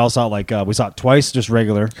roommates and I, we all saw it we saw it twice, just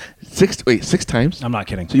regular. 6 times? I'm not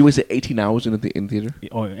kidding. So you wasted 18 hours in the theater?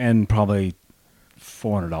 Oh, and probably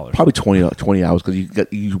 $400. Probably 20 hours because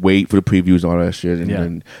you wait for the previews and all that shit. And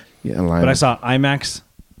then in line. But I saw IMAX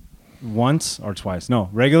once or twice. No,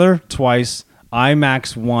 regular twice,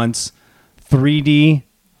 IMAX once, 3D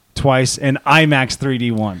twice, and IMAX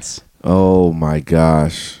 3D once. Oh my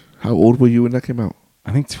gosh. How old were you when that came out?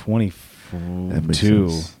 I think 22,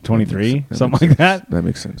 sense. 23, something like that. That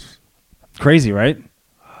makes sense. Crazy, right?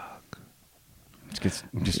 Just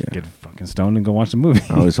get fucking stoned and go watch the movie.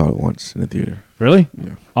 I only saw it once in the theater. Really?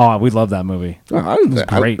 Yeah. Oh, we love that movie. It was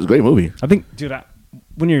great. It was a great movie. I think, dude,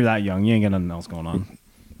 when you're that young, you ain't got nothing else going on.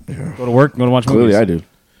 Yeah. Go to work, go to watch movies. Clearly, I do.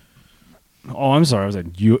 Oh, I'm sorry. I was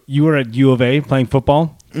at you were at U of A playing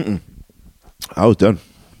football? Mm-mm. I was done.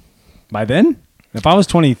 By then? If I was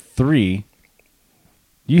 23,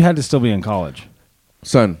 you had to still be in college.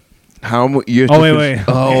 Son, how many years? Oh, wait.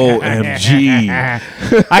 OMG.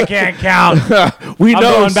 I can't count. I'm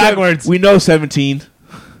going backwards. We know 17.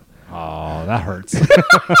 Oh, that hurts.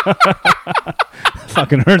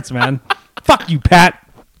 Fucking hurts, man. Fuck you, Pat.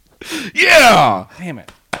 Yeah. Damn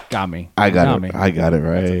it. Got me. I got me. it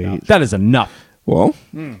right. That is enough. Well,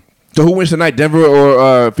 so who wins tonight, Denver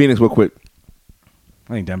or Phoenix? Real quick.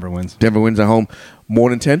 I think Denver wins. Denver wins at home. More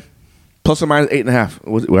than 10? Plus or minus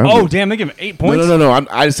 8.5. Oh, damn. They give him 8 points? No.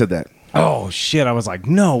 I just said that. Oh, shit. I was like,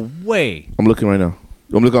 no way. I'm looking right now.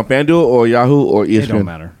 I'm looking on FanDuel or Yahoo or ESPN. It don't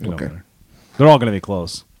matter. Okay. They're all going to be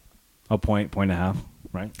close. A point and a half,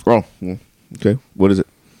 right? Oh, okay. What is it?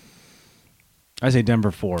 I say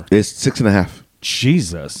Denver 4. It's 6.5.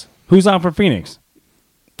 Jesus. Who's out for Phoenix?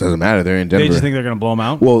 Doesn't matter. They're in Denver. They just think they're going to blow them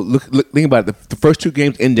out? Well, look, think about it. The first 2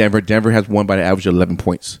 games in Denver, Denver has won by the average of 11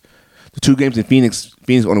 points. The 2 games in Phoenix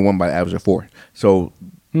only won by the average of 4. So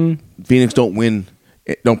Phoenix don't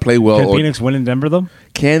play well. Can Phoenix win in Denver, though?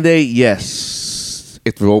 Can they? Yes.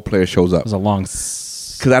 If the role player shows up. It was a long...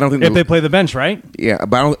 Because I don't think... If they play the bench, right? Yeah,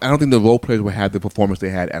 but I don't think the role players will have the performance they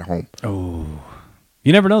had at home. Oh.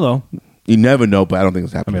 You never know, though. You never know, but I don't think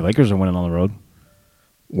it's I happening. mean, Lakers are winning on the road.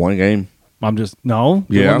 1 game. No.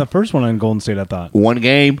 They won the first one in Golden State, I thought. 1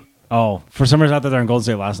 game. Oh, for some reason I thought they were in Golden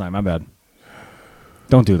State last night. My bad.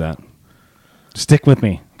 Don't do that. Stick with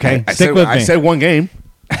me, okay? Stick with me. I said 1 game.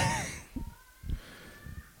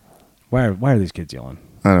 Why are these kids yelling?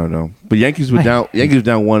 I don't know. But Yankees were down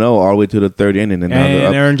 1-0 all the way to the 3rd inning. And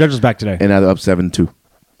Aaron Judge is back today. And now they're up 7-2.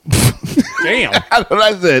 Damn. That's what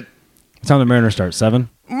I said. What time the Mariners start? 7?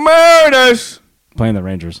 Mariners. Playing the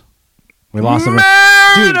Rangers. We lost them.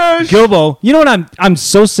 Mariners. Dude, Gilbo, you know what? I'm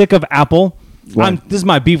so sick of Apple. This is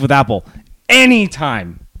my beef with Apple.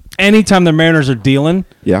 Anytime the Mariners are dealing,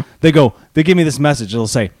 they give me this message. It'll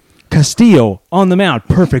say, Castillo on the mound,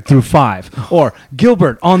 perfect through 5. Or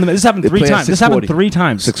Gilbert on the mound. This happened 3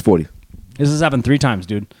 times. 640. This has happened 3 times,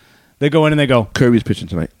 dude. They go in and they go, Kirby's pitching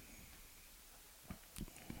tonight. You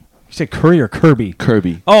said Curry or Kirby?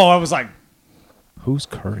 Kirby. Oh, I was like, who's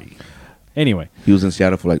Curry? Anyway. He was in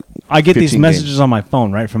Seattle for like I get these messages games on my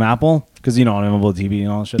phone, right, from Apple, because, on Apple TV and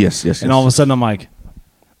all that shit. Yes. And all of a sudden I'm like,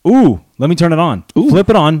 ooh, let me turn it on. Ooh. Flip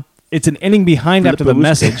it on. It's an inning behind after the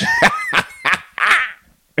message.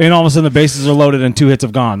 And all of a sudden the bases are loaded and 2 hits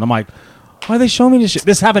have gone. I'm like, why are they showing me this shit?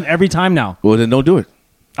 This happened every time now. Well, then don't do it.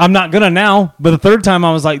 I'm not going to now. But the 3rd time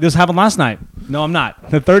I was like, this happened last night. No, I'm not.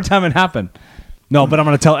 The 3rd time it happened. No, but I'm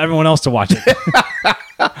going to tell everyone else to watch it.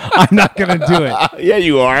 I'm not going to do it. Yeah,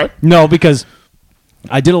 you are. No, because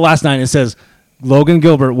I did it last night and it says Logan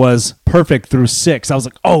Gilbert was perfect through 6. I was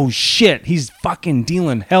like, oh, shit. He's fucking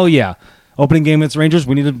dealing. Hell yeah. Opening game against the Rangers.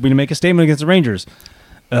 We need to make a statement against the Rangers.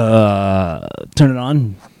 Turn it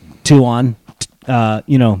on. 2 on.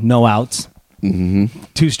 No outs. Mm-hmm.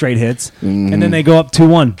 2 straight hits. Mm-hmm. And then they go up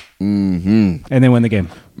 2-1. Mm-hmm. And they win the game.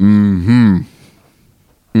 Mm-hmm.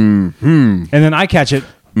 Mm-hmm. And then I catch it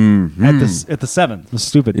mm-hmm. at the 7th. It's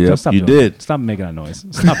stupid. Yep, Stop you doing did. That. Stop making that noise.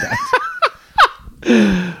 Stop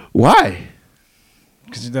that. Why?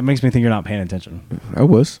 Because that makes me think you're not paying attention. I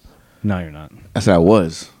was. No, you're not. I said I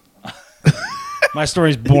was. My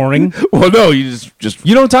story's boring. Well, no, you just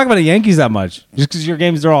You don't talk about the Yankees that much. Just because your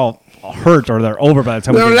games are all hurt or they're over by the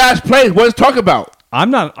time they're in last place. What is talk about?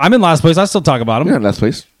 I'm in last place. I still talk about them. You're in last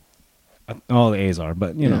place. Oh, the A's are,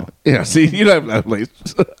 but you know. Yeah, see, you're not in last place.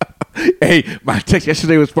 Hey, my text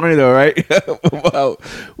yesterday was funny though, right? Wow.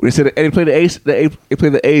 When they said Eddie played the A's, they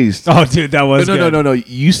played the A's. Oh, dude, that was No.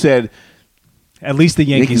 You said at least the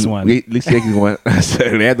Yankees won. At least the Yankees won. I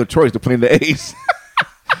said they had no choice to play the A's.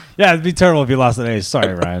 Yeah, it'd be terrible if you lost the A's.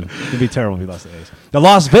 Sorry, Ryan. It'd be terrible if you lost the A's. The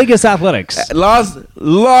Las Vegas Athletics. Las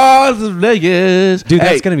Vegas. Dude,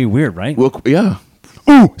 that's going to be weird, right? Well, yeah.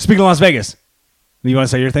 Ooh, speaking of Las Vegas. You want to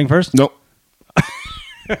say your thing first? Nope.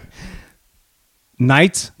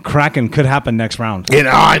 Knights, Kraken could happen next round.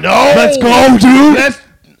 I know. Let's go, dude.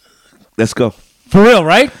 Let's go. For real,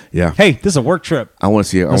 right? Yeah. Hey, this is a work trip. I want to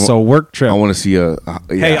see it. It's a work trip. I want to see a.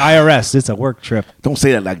 Hey, IRS, it's a work trip. Don't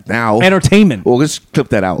say that like now. Entertainment. Well, let's clip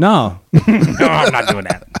that out. No. No, I'm not doing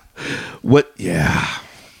that. What? Yeah.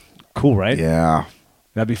 Cool, right? Yeah.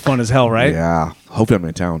 That'd be fun as hell, right? Yeah. Hopefully I'm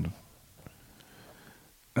in town.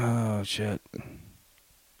 Oh, shit.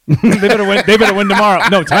 They better win. They better win tomorrow.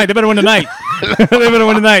 No, tonight. They better win tonight. They better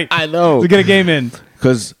win tonight. I know. To get a game in.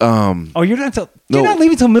 Because oh, you're not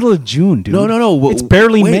leaving till middle of June, dude. No. It's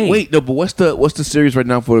barely May. Wait. No, but what's the series right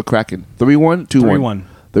now for the Kraken? 3-1, 2-1.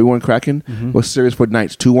 3-1 Kraken. Mm-hmm. What's the series for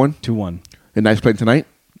Knights? 2-1. 2-1. And Knights playing tonight.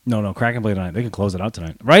 No. Kraken play tonight. They can close it out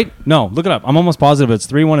tonight, right? No, look it up. I'm almost positive it's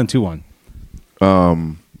 3-1 and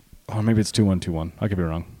 2-1. Or maybe it's 2-1, 2-1. I could be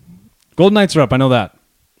wrong. Golden Knights are up. I know that.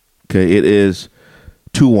 Okay, it is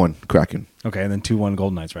 2-1 Kraken. Okay, and then 2-1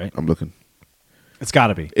 Golden Knights, right? I'm looking. It's got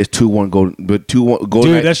to be. It's 2-1 Golden, but 2-1 Golden.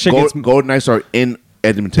 Dude, Knights, that shit gets... Golden Knights are in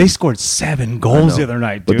Edmonton. They scored 7 goals the other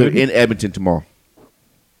night, dude. But they're in Edmonton tomorrow.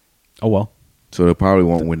 Oh well. So they probably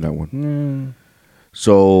won't win that one.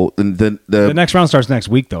 So the next round starts next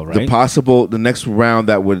week, though, right? The next round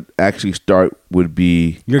that would actually start would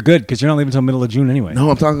be. You're good because you're not leaving until middle of June anyway. No,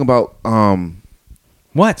 I'm talking about.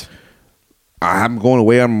 What? I'm going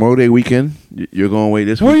away on Memorial Day weekend. You're going away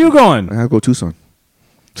this week. Where are you going? I gotta go to Tucson.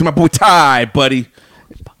 To my boy Ty, buddy.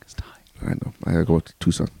 Fuck is Ty? I know. I gotta go to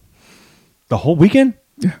Tucson. The whole weekend?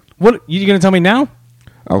 Yeah. What? You gonna tell me now?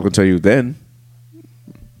 I was gonna tell you then.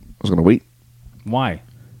 I was gonna wait. Why?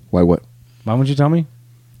 Why what? Why wouldn't you tell me?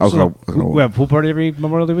 We have a pool party every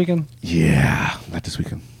Memorial Day weekend? Yeah, not this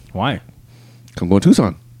weekend. Why? I'm going to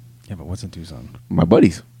Tucson. Yeah, but what's in Tucson? My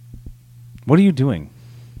buddies. What are you doing?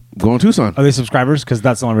 Going to Tucson. Are they subscribers? Because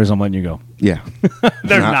that's the only reason I'm letting you go. Yeah.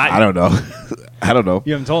 They're not. I don't know. I don't know.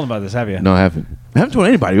 You haven't told them about this, have you? No, I haven't. I haven't told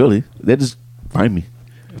anybody, really. They just find me.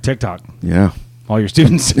 TikTok. Yeah. All your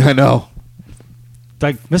students. I know.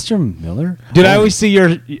 Like, Mr. Miller? Dude, I always see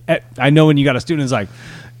your... I know when you got a student it's like,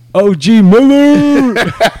 OG Miller!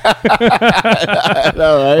 I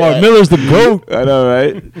know, right? Or Miller's the GOAT. I know,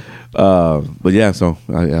 right? But yeah, so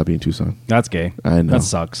I'll be in Tucson. That's gay. I know. That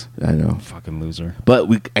sucks. I know. Fucking loser. But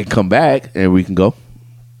I come back and we can go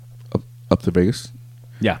up to Vegas.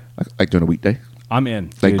 Yeah. Like during a weekday. I'm in.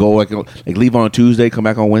 Like dude. go like leave on a Tuesday, come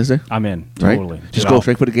back on Wednesday. I'm in. Right? Totally. Just Dude, go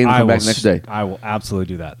straight for the game and come back the next day. I will absolutely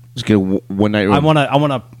do that. Just get a one night room. I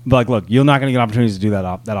wanna like look, you're not gonna get opportunities to do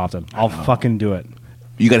that that often. I'll fucking do it.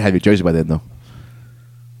 You gotta have your jersey by then though.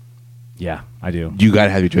 Yeah, I do. You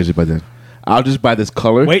gotta have your jersey by then. I'll just buy this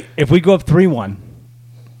color. Wait, if we go up 3-1,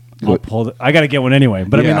 I'll pull it. I gotta get one anyway.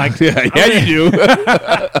 But yeah. I mean like yeah, you do.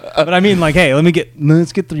 But I mean like, hey,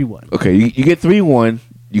 let's get 3-1. Okay, you get 3-1,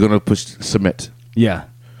 you're gonna push submit. Yeah.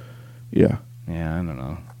 Yeah. Yeah, I don't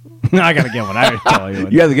know. I gotta get one. I already tell you.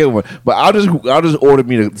 You have to get one, but I'll just order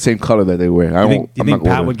me the same color that they wear. You think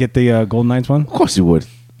Pat would get the Golden Knights one? Of course he would.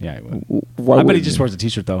 Yeah, he would. Why I bet he wouldn't just wears a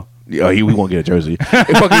T-shirt though. Yeah, we won't get a jersey.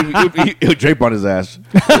 He'll drape on his ass.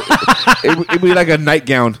 It'd be like a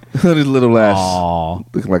nightgown on his little ass. Aww,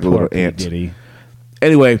 looking like a little ant. Diddy.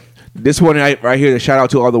 Anyway, this one right here. Shout out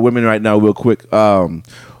to all the women right now, real quick.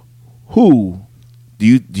 Who do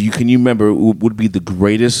you can you remember would be the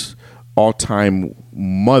greatest all-time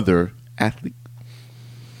mother athlete?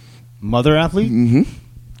 Mother athlete? Mm-hmm.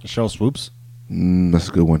 Cheryl Swoops. That's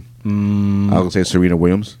a good one. I was gonna say Serena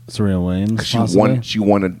Williams. Serena Williams. She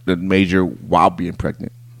won a major while being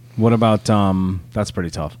pregnant. What about that's pretty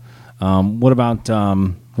tough. What about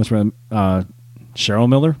what's her name? Cheryl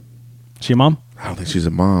Miller? She a mom? I don't think she's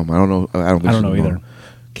a mom. I don't know. I don't know either. Mom.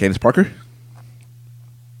 Candace Parker?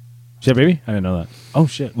 She had a baby? I didn't know that. Oh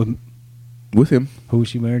shit. With him. Who was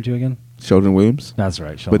she married to again? Sheldon Williams. That's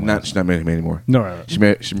right. Sheldon But she's not married to him anymore. No, right. She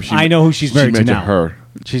married. I know who she's married to now. Her.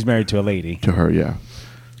 She's married to a lady. To her, yeah.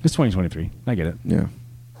 It's 2023. I get it. Yeah.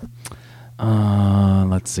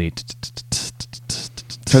 Let's see. Trying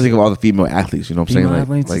to think of all the female athletes. You know what I'm saying?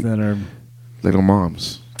 Athletes that are little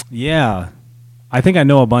moms. Yeah. I think I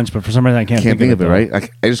know a bunch, but for some reason I can't think of it.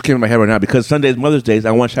 Right? I just came in my head right now because Sunday is Mother's Day.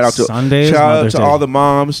 I want to shout out to all the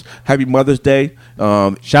moms. Happy Mother's Day.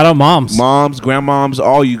 Shout out moms, grandmoms,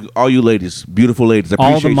 all you ladies, beautiful ladies. I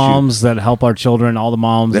appreciate all the moms that help our children, all the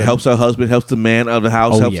moms that helps our husband, helps the man of the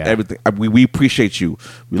house, helps everything. We appreciate you.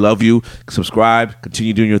 We love you. Subscribe.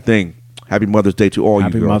 Continue doing your thing. Happy Mother's Day to all you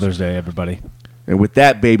girls. Happy Mother's Day, everybody. And with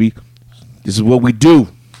that, baby, this is what we do.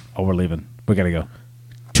 Oh, we're leaving. We gotta go.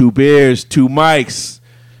 2 beers, 2 mics.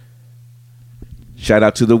 Shout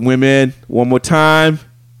out to the women one more time.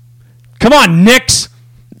 Come on, Knicks.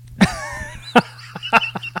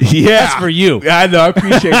 Yeah, that's for you. I know. I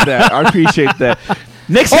appreciate that.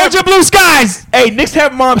 Knicks Orange and blue skies. Hey, Knicks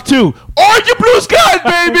have moms too. Orange and blue skies,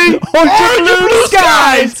 baby. Orange and blue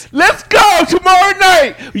skies. Let's go tomorrow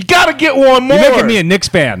night. We gotta get one more. You're making me a Knicks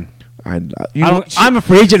fan. I'm a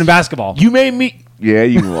free agent in basketball. You made me. Yeah,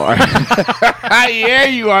 you are. Yeah,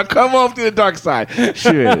 you are. Come off to the dark side.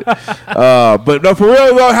 Shit. But no, for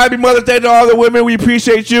real, though, happy Mother's Day to all the women. We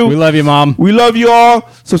appreciate you. We love you, Mom. We love you all.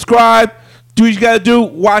 Subscribe. Do what you got to do.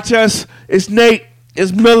 Watch us. It's Nate.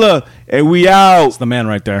 It's Miller. And we out. It's the man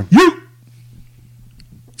right there. You.